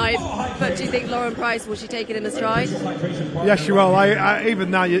tomorrow night, but do you think Lauren Price, will she take it in a stride? Yes, she will.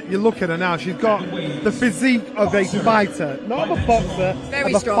 Even now, you look at her now, she's got the physique of a fighter, not of a boxer,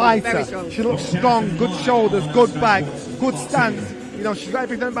 very of a strong, fighter. Very strong. She looks strong, good shoulders, good back, good stance. You know, she's got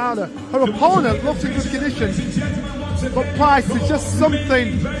everything about her. Her opponent looks in good condition, but Price is just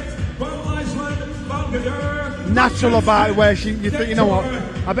something natural about it where you think, you know what,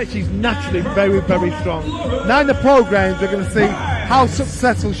 I bet she's naturally very, very strong. Now in the programs, they're going to see how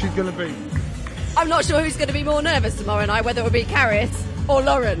successful she's going to be. I'm not sure who's going to be more nervous tomorrow night, whether it will be Karis or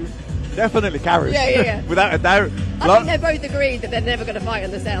Lauren. Definitely Karis. Yeah. Without a doubt. I think they're both agreed that they're never going to fight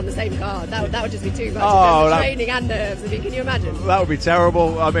on the same card. That would just be too much. Training and nerves. I mean, can you imagine? That would be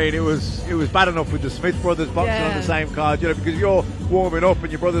terrible. I mean, it was bad enough with the Smith brothers boxing on the same card, you know, because you're warming up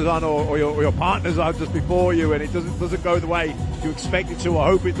and your brother's on or your partner's on just before you, and it doesn't go the way you expect it to or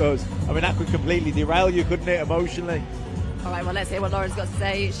hope it does. I mean, that could completely derail you, couldn't it, emotionally? All right, well, let's hear what Lauren's got to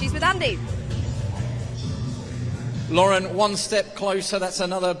say. She's with Andy. Lauren, one step closer. That's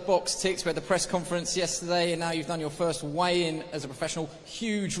another box ticked. We had the press conference yesterday, and now you've done your first weigh-in as a professional.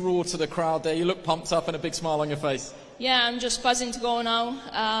 Huge roar to the crowd there. You look pumped up and a big smile on your face. Yeah, I'm just buzzing to go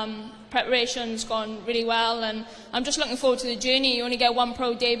now. Preparation's gone really well, and I'm just looking forward to the journey. You only get one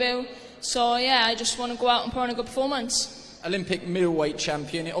pro debut, so yeah, I just want to go out and put on a good performance. Olympic middleweight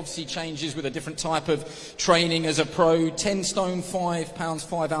champion. It obviously changes with a different type of training as a pro. 10 stone, 5 pounds,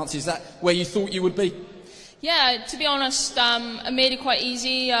 5 ounces. Is that where you thought you would be? Yeah, to be honest, I made it quite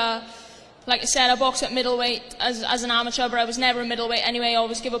easy. Like I said, I boxed at middleweight as an amateur, but I was never a middleweight anyway. I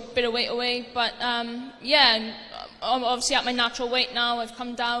always give a bit of weight away. But yeah, I'm obviously at my natural weight now. I've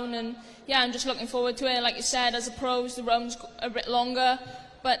come down, and yeah, I'm just looking forward to it. Like you said, as a pro, the run's a bit longer.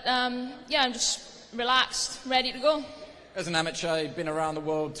 But yeah, I'm just relaxed, ready to go. As an amateur, you've been around the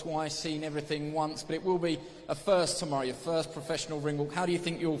world twice, seen everything once, but it will be a first tomorrow, your first professional ring walk. How do you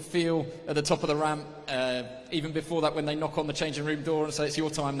think you'll feel at the top of the ramp, even before that, when they knock on the changing room door and say it's your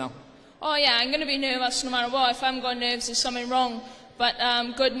time now? Oh yeah, I'm going to be nervous no matter what. If I haven't got nerves, there's something wrong. But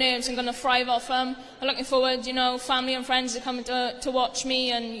good nerves, I'm going to thrive off them. I'm looking forward, you know, family and friends are coming to watch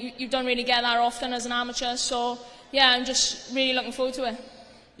me, and you don't really get that often as an amateur. So yeah, I'm just really looking forward to it.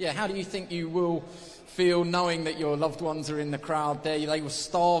 Yeah, how do you think you will feel knowing that your loved ones are in the crowd there? They were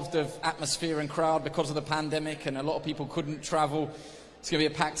starved of atmosphere and crowd because of the pandemic, and a lot of people couldn't travel. It's going to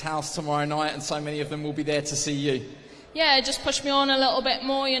be a packed house tomorrow night, and so many of them will be there to see you. Yeah, it just pushed me on a little bit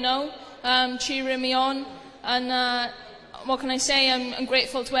more, you know, cheering me on. And what can I say? I'm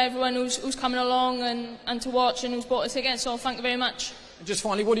grateful to everyone who's coming along and to watch and who's bought a ticket, so thank you very much. And just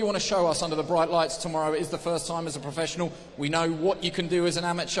finally, what do you want to show us under the bright lights tomorrow? It is the first time as a professional. We know what you can do as an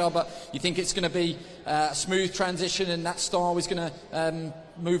amateur, but you think it's going to be a smooth transition, and that style is going to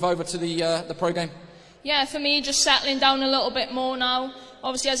move over to the pro game? Yeah, for me, just settling down a little bit more now.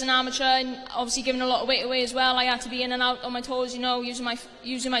 Obviously, as an amateur, and obviously giving a lot of weight away as well, I had to be in and out on my toes, you know, using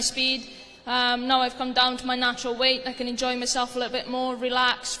my speed. Now I've come down to my natural weight. I can enjoy myself a little bit more,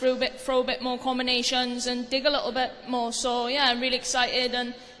 relax, throw a bit more combinations, and dig a little bit more. So yeah, I'm really excited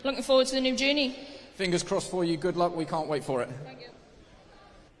and looking forward to the new journey. Fingers crossed for you. Good luck. We can't wait for it. Thank you.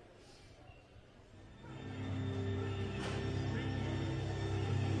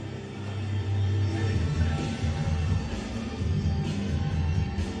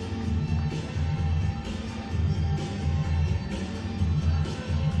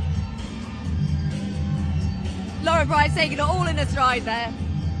 Lauren Bryant's taking it all in a stride there.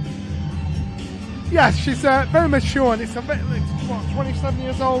 Yes, she's very mature, and it's 27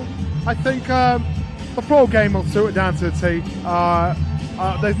 years old. I think the pro game will suit her down to the T.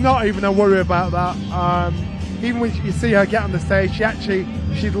 There's not even a worry about that. Even when you see her get on the stage,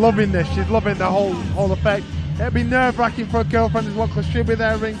 she's loving this. She's loving the whole effect. It'll be nerve-wracking for a girlfriend as well, because she'll be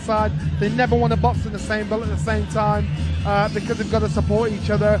there ringside. They never want to box in the same belt at the same time because they've got to support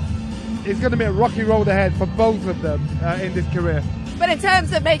each other. It's going to be a rocky road ahead for both of them in this career. But in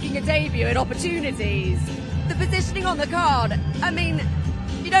terms of making a debut and opportunities, the positioning on the card, I mean,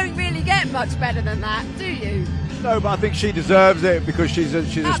 you don't really get much better than that, do you? No, but I think she deserves it because she's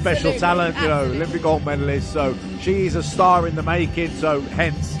a special talent, you know, Olympic gold medalist. So she's a star in the making. So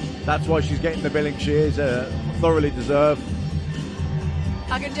hence, that's why she's getting the billing she is. Thoroughly deserved.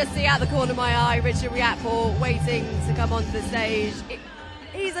 I can just see out the corner of my eye Richard Riakporhe waiting to come onto the stage.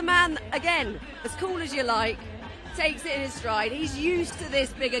 He's a man, again, as cool as you like, takes it in his stride. He's used to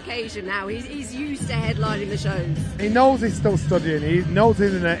this big occasion now. He's used to headlining the shows. He knows he's still studying. He knows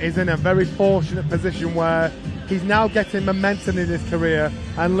he's in a very fortunate position where he's now getting momentum in his career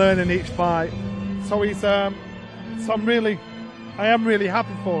and learning each fight. So I am really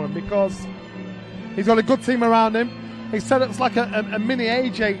happy for him because he's got a good team around him. He's set up, it's like a mini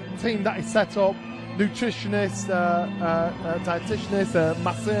AJ team that he set up. Nutritionists, dietitianists,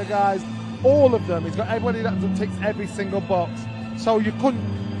 masseur guys, all of them. He's got everybody that ticks every single box. So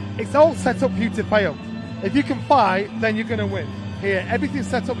it's all set up for you to fail. If you can fight, then you're going to win. Here, everything's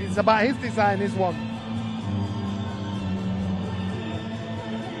set up. It's about his design, his one.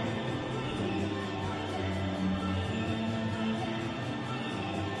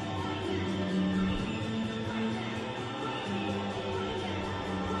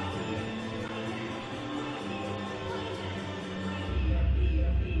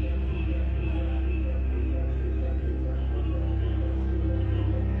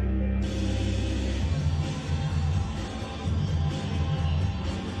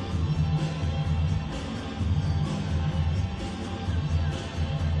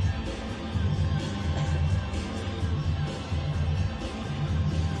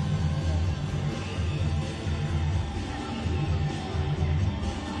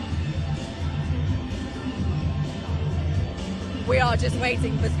 We are just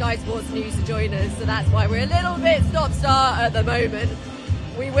waiting for Sky Sports News to join us, so that's why we're a little bit stop-start at the moment.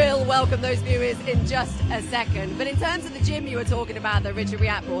 We will welcome those viewers in just a second. But in terms of the gym you were talking about that Richard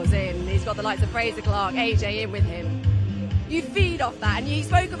Riakporhe's in, he's got the likes of Fraser Clark, AJ in with him. You feed off that, and you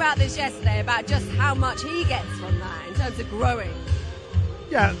spoke about this yesterday, about just how much he gets from that in terms of growing.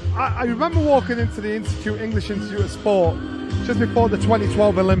 Yeah, I remember walking into the English Institute of Sport just before the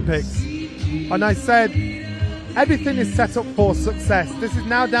 2012 Olympics, and I said, everything is set up for success. This is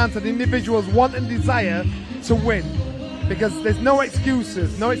now down to the individual's want and desire to win, because there's no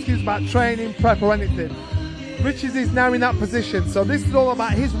excuses, no excuse about training, prep or anything. Richards is now in that position, so this is all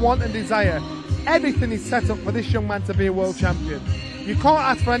about his want and desire. Everything is set up for this young man to be a world champion. You can't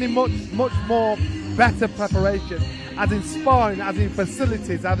ask for any much more better preparation, as in sparring, as in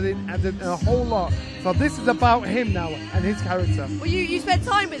facilities, as in a whole lot. So this is about him now and his character. Well, you spent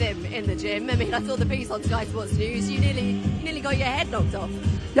time with him in the gym. I mean, I saw the piece on Sky Sports News. You nearly got your head knocked off.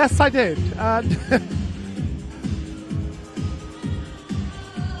 Yes, I did.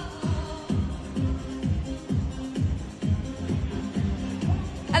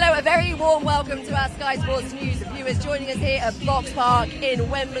 Hello, a very warm welcome to our Sky Sports News viewers joining us here at Box Park in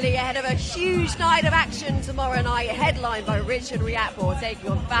Wembley ahead of a huge night of action tomorrow night, headlined by Richard Riakporhe taking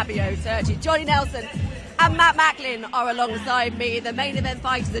on Fabio Turchi. Johnny Nelson and Matt Macklin are alongside me. The main event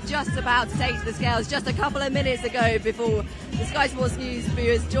fighters are just about to take to the scales just a couple of minutes ago before the Sky Sports News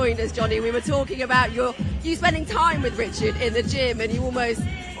viewers joined us, Johnny. We were talking about you spending time with Richard in the gym and you almost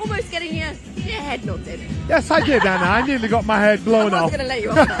getting your head knocked in. Yes, I did, Anna. I nearly got my head blown off. I was going to let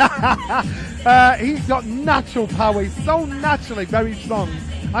you off that. He's got natural power. He's so naturally very strong.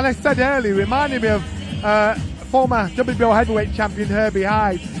 And I said earlier, reminded me of former WBO heavyweight champion Herbie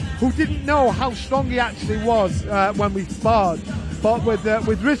Hyde, who didn't know how strong he actually was when we sparred. But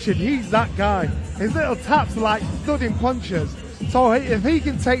with Richard, he's that guy. His little taps are like thudding punches. So if he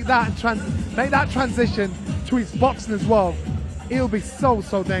can take that and make that transition to his boxing as well, he'll be so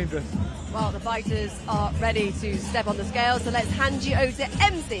dangerous. Well, the fighters are ready to step on the scale, so let's hand you over to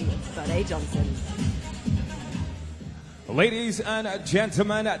MC Buddy Johnson. Ladies and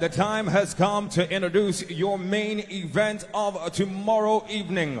gentlemen, the time has come to introduce your main event of tomorrow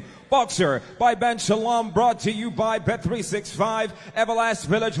evening. Boxer by Ben Shalom, brought to you by Bet365, Everlast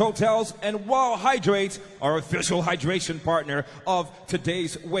Village Hotels, and Wow Hydrate, our official hydration partner of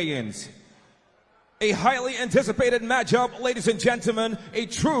today's weigh-ins. A highly anticipated matchup, ladies and gentlemen, a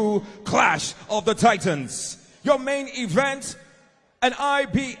true clash of the titans. Your main event, an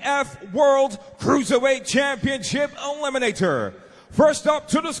IBF World Cruiserweight Championship Eliminator. First up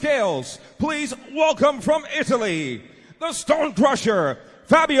to the scales, please welcome from Italy, the Stone Crusher,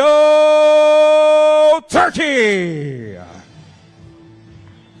 Fabio Turchi.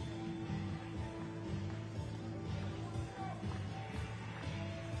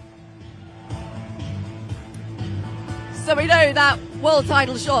 So we know that world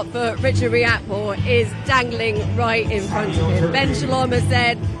title shot for Richard Riakporhe is dangling right in front of him. Ben Shalom has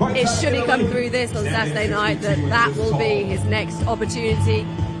said, should he come through this on Saturday night, that will be his next opportunity.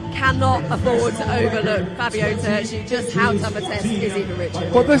 Cannot afford to overlook Fabio Turchi. Just how tough a test is he for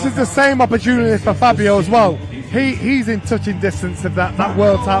Richard? But this is the same opportunity for Fabio as well. He's in touching distance of that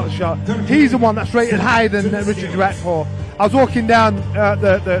world title shot. He's the one that's rated higher than Richard Riakporhe. I was walking down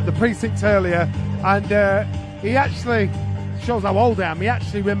the precinct earlier, and he actually shows how old I am. He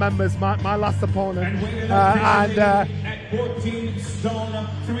actually remembers my last opponent. At 14 stone,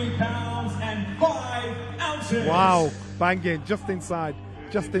 3 pounds and 5 ounces. Wow, banging, just inside.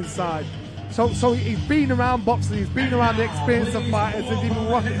 So he's been around boxing, he's been around the experience of fighters, he's even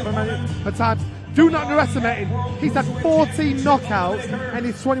watched it for times. Do not underestimate him. He's had 14 knockouts in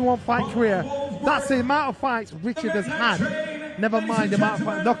his 21-fight career. That's the amount of fights Richard has had. Never mind the amount of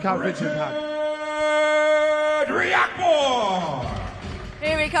knockouts Richard has had. Riakporhe!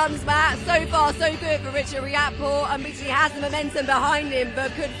 Here he comes, Matt. So far, so good for Richard Riakporhe. I mean, he has the momentum behind him,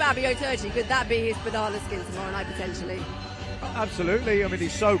 but could Fabio Turchi, could that be his banana skin tomorrow night, potentially? Absolutely. I mean,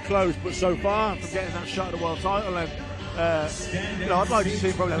 he's so close, but so far from getting that shot at the world title. And, I'd like to see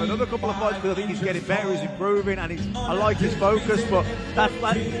him probably have another couple of fights, because I think he's getting better, he's improving, and I like his focus, but that's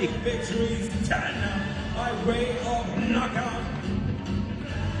like... Victories 10 by way of knockout.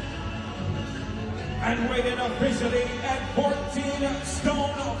 And rated officially at 14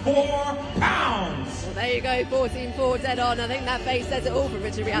 stone 4 pounds. Well, there you go, 14-4 dead on. I think that face says it all for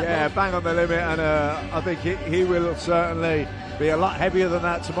Richard Riakporhe. Yeah, bang on the limit, and I think he will certainly be a lot heavier than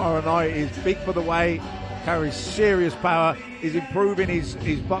that tomorrow night. He's big for the weight, carries serious power, he's improving his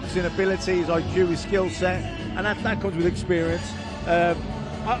boxing ability, his IQ, his skill set, and that comes with experience.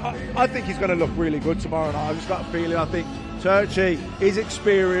 I think he's going to look really good tomorrow night. I've just got a feeling. I think Turchi is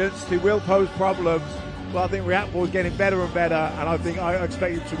experienced. He will pose problems. But I think Riakporhe is getting better and better, and I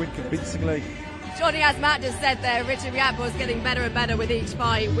expect him to win convincingly. Johnny, as Matt just said there, Richard Riakporhe is getting better and better with each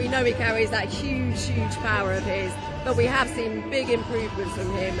fight. We know he carries that huge power of his, but we have seen big improvements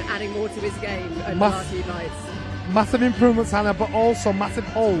from him, adding more to his game over the last few fights. Massive improvements, Hannah, but also massive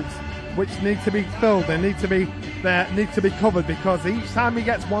holes which need to be filled. They need to be covered, because each time he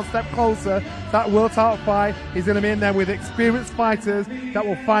gets one step closer to that world title fight, he's going to be in there with experienced fighters that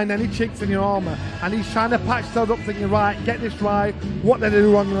will find any chinks in your armour. And he's trying to patch those up, thinking, right, get this right. What did I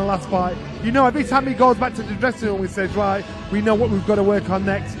do wrong in the last fight? You know, every time he goes back to the dressing room, he says, right, we know what we've got to work on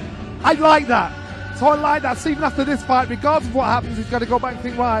next. I like that. So I like that. So even after this fight, regardless of what happens, he's got to go back and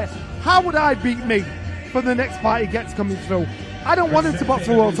think, right, how would I beat me for the next fight he gets coming through? I don't want him to box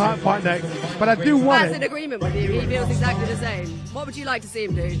a world title fight next, but I do want it. That's in agreement with you. He feels exactly the same. What would you like to see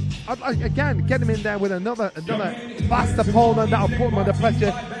him do? Again, get him in there with another fast opponent that'll put him under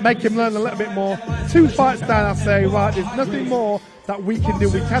pressure, make him learn a little bit more. 2 fights down, I say, right, there's nothing more that we can do.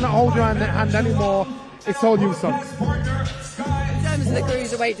 We cannot hold your hand anymore. It's all you, son. In terms of the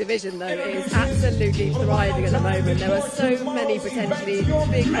cruiserweight division, though, it is absolutely thriving at the moment. There are so many potentially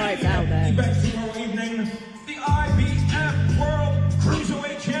big fights out there. The IBF World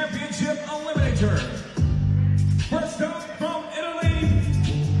Cruiserweight Championship Eliminator. First up from Italy,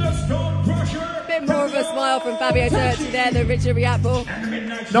 the Stone Crusher. Bit more of a smile from Fabio Turchi there than Richard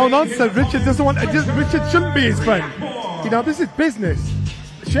Riakporhe. No nonsense. Richard doesn't want. Richard shouldn't be his friend. You know, this is business.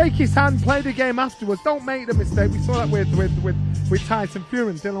 Shake his hand, play the game afterwards. Don't make the mistake. We saw that with Tyson Fury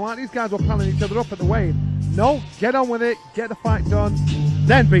and Dylan White. These guys were planning each other up at the weigh-in. No, get on with it, get the fight done,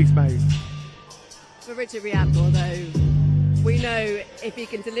 then beast made. For Richard Riakporhe, though, we know if he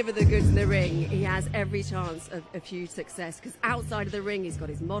can deliver the goods in the ring, he has every chance of huge success, because outside of the ring, he's got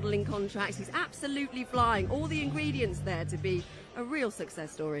his modelling contracts. He's absolutely flying. All the ingredients there to be a real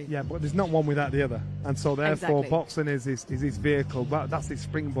success story. Yeah, but there's not one without the other. And so therefore, exactly. Boxing is his vehicle. That's his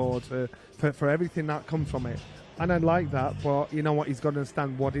springboard for everything that comes from it. And I like that, but you know what? He's got to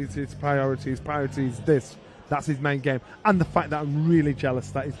understand what is his priority. His priority is this. That's his main game. And the fact that I'm really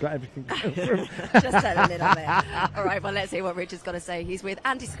jealous that he's got everything going through. Just a little bit. All right, well, let's hear what Richard's got to say. He's with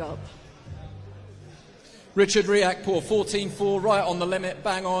Andy Scott. Richard Riakporhe, 14-4, right on the limit,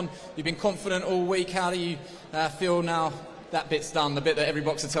 bang on. You've been confident all week. How do you feel now that bit's done, the bit that every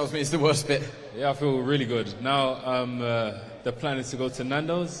boxer tells me is the worst bit? Yeah, I feel really good. Now the plan is to go to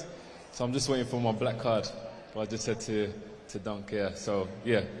Nando's, so I'm just waiting for my black card. But I just said to Dunk, yeah. So,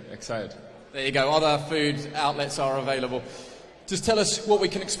 yeah, excited. There you go. Other food outlets are available. Just tell us what we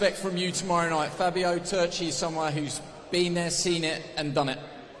can expect from you tomorrow night. Fabio Turchi is someone who's been there, seen it, and done it.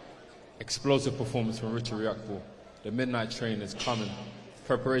 Explosive performance from Richard Riakporhe. The midnight train is coming.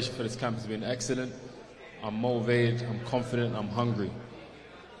 Preparation for this camp has been excellent. I'm motivated, I'm confident, I'm hungry.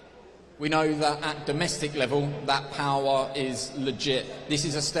 We know that at domestic level, that power is legit. This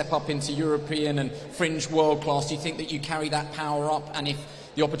is a step up into European and fringe world class. Do you think that you carry that power up, and if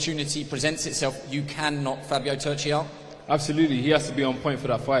the opportunity presents itself, you can knock Fabio Turchi out? Absolutely, he has to be on point for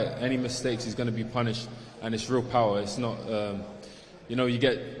that fight. Any mistakes, he's going to be punished, and it's real power. It's not, you know, you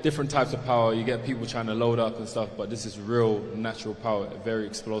get different types of power. You get people trying to load up and stuff, but this is real natural power, very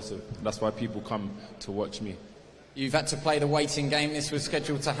explosive. That's why people come to watch me. You've had to play the waiting game. This was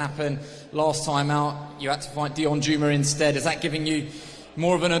scheduled to happen last time out. You had to fight Dion Juma instead. Is that giving you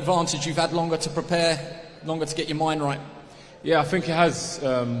more of an advantage? You've had longer to prepare, longer to get your mind right? Yeah, I think it has.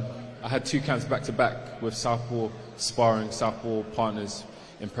 I had 2 camps back-to-back with southpaw sparring, southpaw partners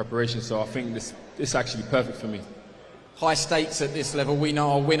in preparation, so I think this is actually perfect for me. High stakes at this level. We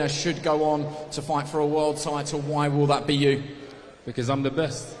know a winner should go on to fight for a world title. Why will that be you? Because I'm the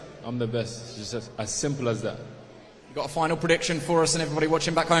best. I'm the best. It's just as simple as that. You got a final prediction for us and everybody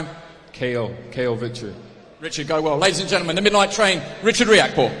watching back home? KO victory. Richard, go well. Ladies and gentlemen, the Midnight Train, Richard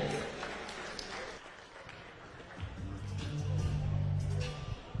Riakporhe.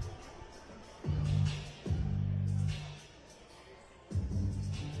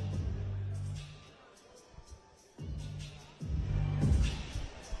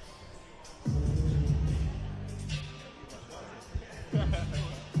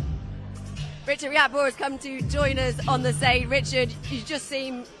 Richard Riakporhe has come to join us on the stage. Richard, you just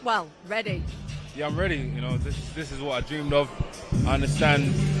seem, well, ready. Yeah, I'm ready. You know, this is what I dreamed of. I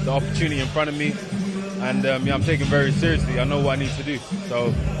understand the opportunity in front of me, and yeah, I'm taking it very seriously. I know what I need to do,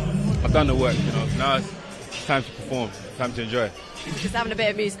 so I've done the work. You know, now it's time to perform, time to enjoy. Just having a bit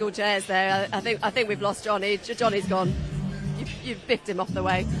of musical chairs there. I think we've lost Johnny. Johnny's gone. You've biffed him off the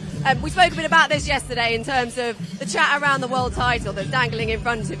way. We spoke a bit about this yesterday in terms of the chat around the world title that's dangling in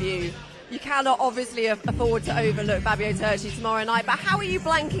front of you. You cannot obviously afford to overlook Fabio Turchi tomorrow night, but how are you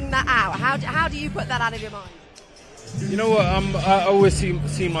blanking that out? How do you put that out of your mind? You know what? I always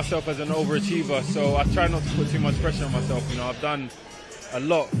see myself as an overachiever, so I try not to put too much pressure on myself. You know, I've done a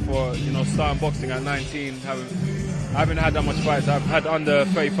lot for, you know, starting boxing at 19. I haven't had that much fights. I've had under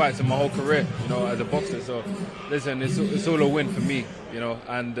 30 fights in my whole career, you know, as a boxer. So, listen, it's all a win for me, you know.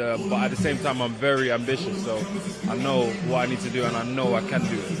 And but at the same time, I'm very ambitious. So I know what I need to do, and I know I can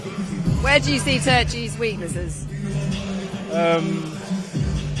do it. Where do you see Turchi's weaknesses?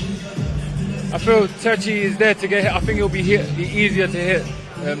 I feel Turchi is there to get hit. I think he'll be easier to hit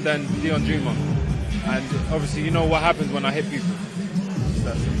than Leon Juma. And obviously, you know what happens when I hit people.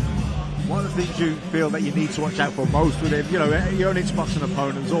 One of the things you feel that you need to watch out for most with him, you know, you're only boxing an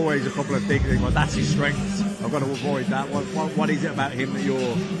opponent, there's always a couple of big things, like that's his strengths. I've got to avoid that. What is it about him that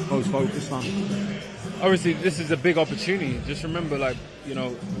you're most focused on? Obviously, this is a big opportunity. Just remember, like, you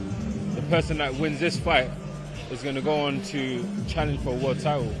know, the person that wins this fight is going to go on to challenge for a world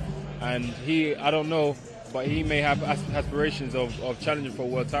title. And I don't know, but he may have aspirations of challenging for a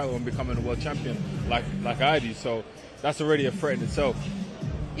world title and becoming a world champion like I do. So that's already a threat in itself.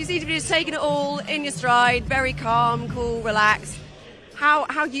 You seem to be just taking it all in your stride, very calm, cool, relaxed.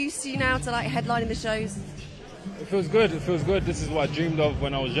 How used to you now to like headlining the shows? It feels good. It feels good. This is what I dreamed of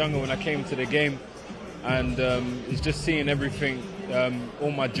when I was younger, when I came to the game. And it's just seeing everything,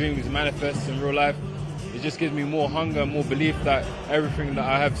 all my dreams manifest in real life. It just gives me more hunger, more belief that everything that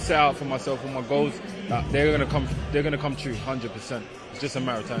I have set out for myself, all my goals, that they're gonna come true, 100%. It's just a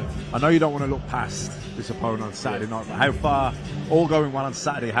matter of time. I know you don't want to look past this opponent on Saturday night, but how far, all going well on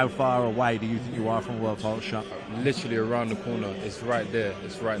Saturday, how far away do you think you are from a world title shot? Literally around the corner. It's right there.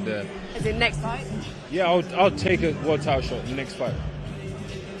 It's right there. Is it next fight? Yeah, I'll take a world title shot in the next fight.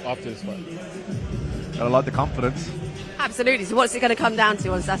 After this fight. I like the confidence. Absolutely. So what's it going to come down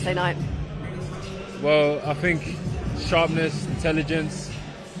to on Saturday night? Well, I think sharpness, intelligence,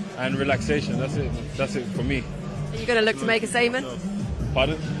 and relaxation. That's it. That's it for me. Are you going to look to make a statement?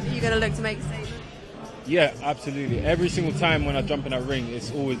 Pardon? Are you going to look to make a statement? Yeah, absolutely. Every single time when I jump in that ring,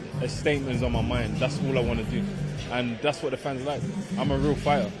 it's always a statement on my mind. That's all I want to do. And that's what the fans like. I'm a real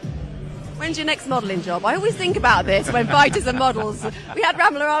fighter. When's your next modelling job? I always think about this when fighters are models. We had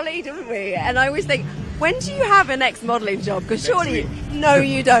Ramla Ali, didn't we? And I always think, when do you have a next modelling job? Because surely, no,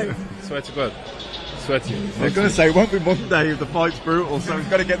 you don't. Swear to God. Swear to you. They're going to say it won't be Monday if the fight's brutal, so we've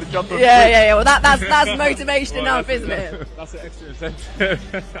got to get the job done. Yeah. Well, that's motivation enough, isn't it? That's an extra incentive.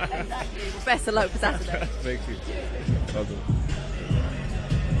 Exactly. Best of luck for Saturday. Thank you.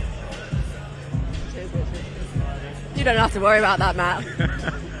 You don't have to worry about that, Matt.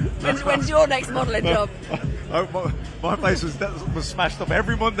 When's your next modelling job? My face was smashed up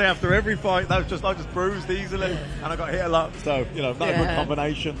every Monday after every fight. I just bruised easily, and I got hit a lot. So not a good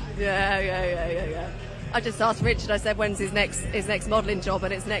combination. Yeah. I just asked Richard. I said, "When's his next modelling job?"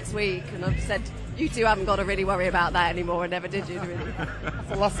 And it's next week. And I've said, "You two haven't got to really worry about that anymore." And never did you, really? That's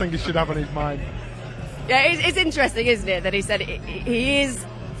the last thing he should have on his mind. Yeah, it's interesting, isn't it, that he said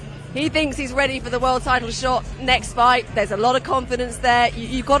he thinks he's ready for the world title shot next fight. There's a lot of confidence there.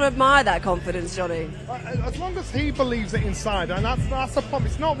 You've got to admire that confidence, Johnny. As long as he believes it inside, and that's the problem.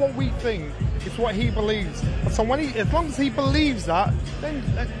 It's not what we think, it's what he believes. And so as long as he believes that, then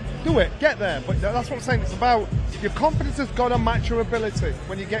do it, get there. But that's what I'm saying. It's about your confidence has got to match your ability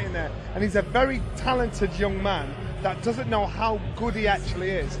when you get in there. And he's a very talented young man that doesn't know how good he actually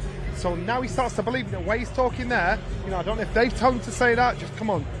is. So now he starts to believe in the way he's talking there. I don't know if they've told him to say that. Just come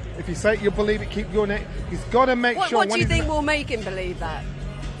on. If you say it, you'll believe it, keep doing it. He's got to make sure. What do you think will make him believe that?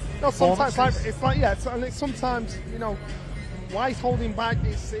 No, sometimes sometimes, why he's holding back,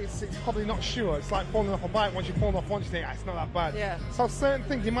 it's probably not sure. It's like falling off a bike. Once you fall off once, you think, it's not that bad. Yeah. So certain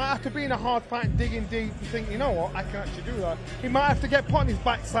things, he might have to be in a hard fight and digging deep and think, you know what, I can actually do that. He might have to get put on his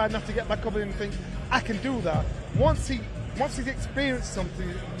backside and have to get back up and think, I can do that. Once he's experienced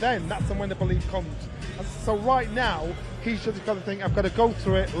something, then that's when the belief comes. And so right now, he's just got to think, I've got to go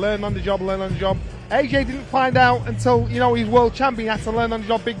through it, learn on the job. AJ didn't find out until, he's world champion. He had to learn on the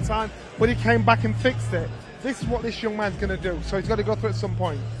job big time, but he came back and fixed it. This is what this young man's going to do, so he's got to go through it at some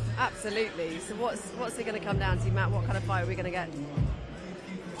point. Absolutely. So what's it going to come down to, Matt? What kind of fight are we going to get?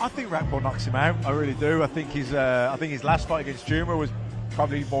 I think Riakporhe knocks him out. I really do. I think his last fight against Juma was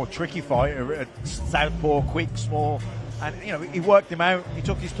probably a more tricky fight. Southpaw, quick, small. And, he worked him out. He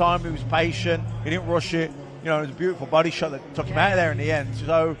took his time. He was patient. He didn't rush it. It was a beautiful body shot that took him out of there in the end.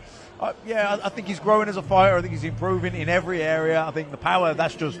 So, I think he's growing as a fighter. I think he's improving in every area. I think the power,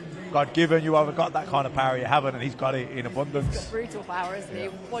 that's just God-given. You haven't got that kind of power, you haven't, and he's got it in abundance. He's got brutal power, isn't he?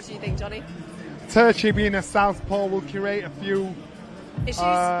 What do you think, Johnny? Turchi being a southpaw will create a few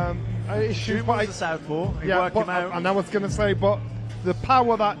Issues, but the southpaw. He yeah, worked him out. And I was going to say, but the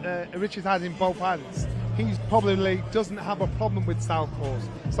power that Richard has in both hands, he probably doesn't have a problem with southpaws.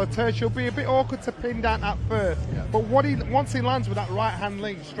 So Turchi will be a bit awkward to pin down at first. Yeah. But once he lands with that right hand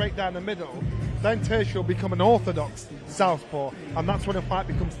link straight down the middle, then Turchi will become an orthodox southpaw, and that's when the fight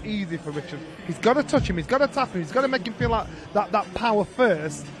becomes easy for Richard. He's got to touch him, he's got to tap him, he's got to make him feel like that power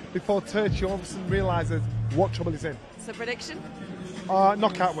first before Turchi all of a sudden realises what trouble he's in. So prediction?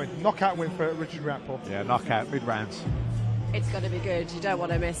 Knockout win for Richard Riakporhe. Yeah, knockout, mid-rounds. It's going to be good. You don't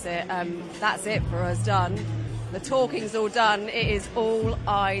want to miss it. That's it for us done. The talking's all done. It is all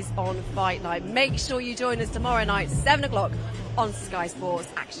eyes on Fight Night. Make sure you join us tomorrow night, 7 o'clock on Sky Sports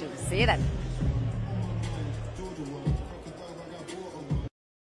Action. See you then.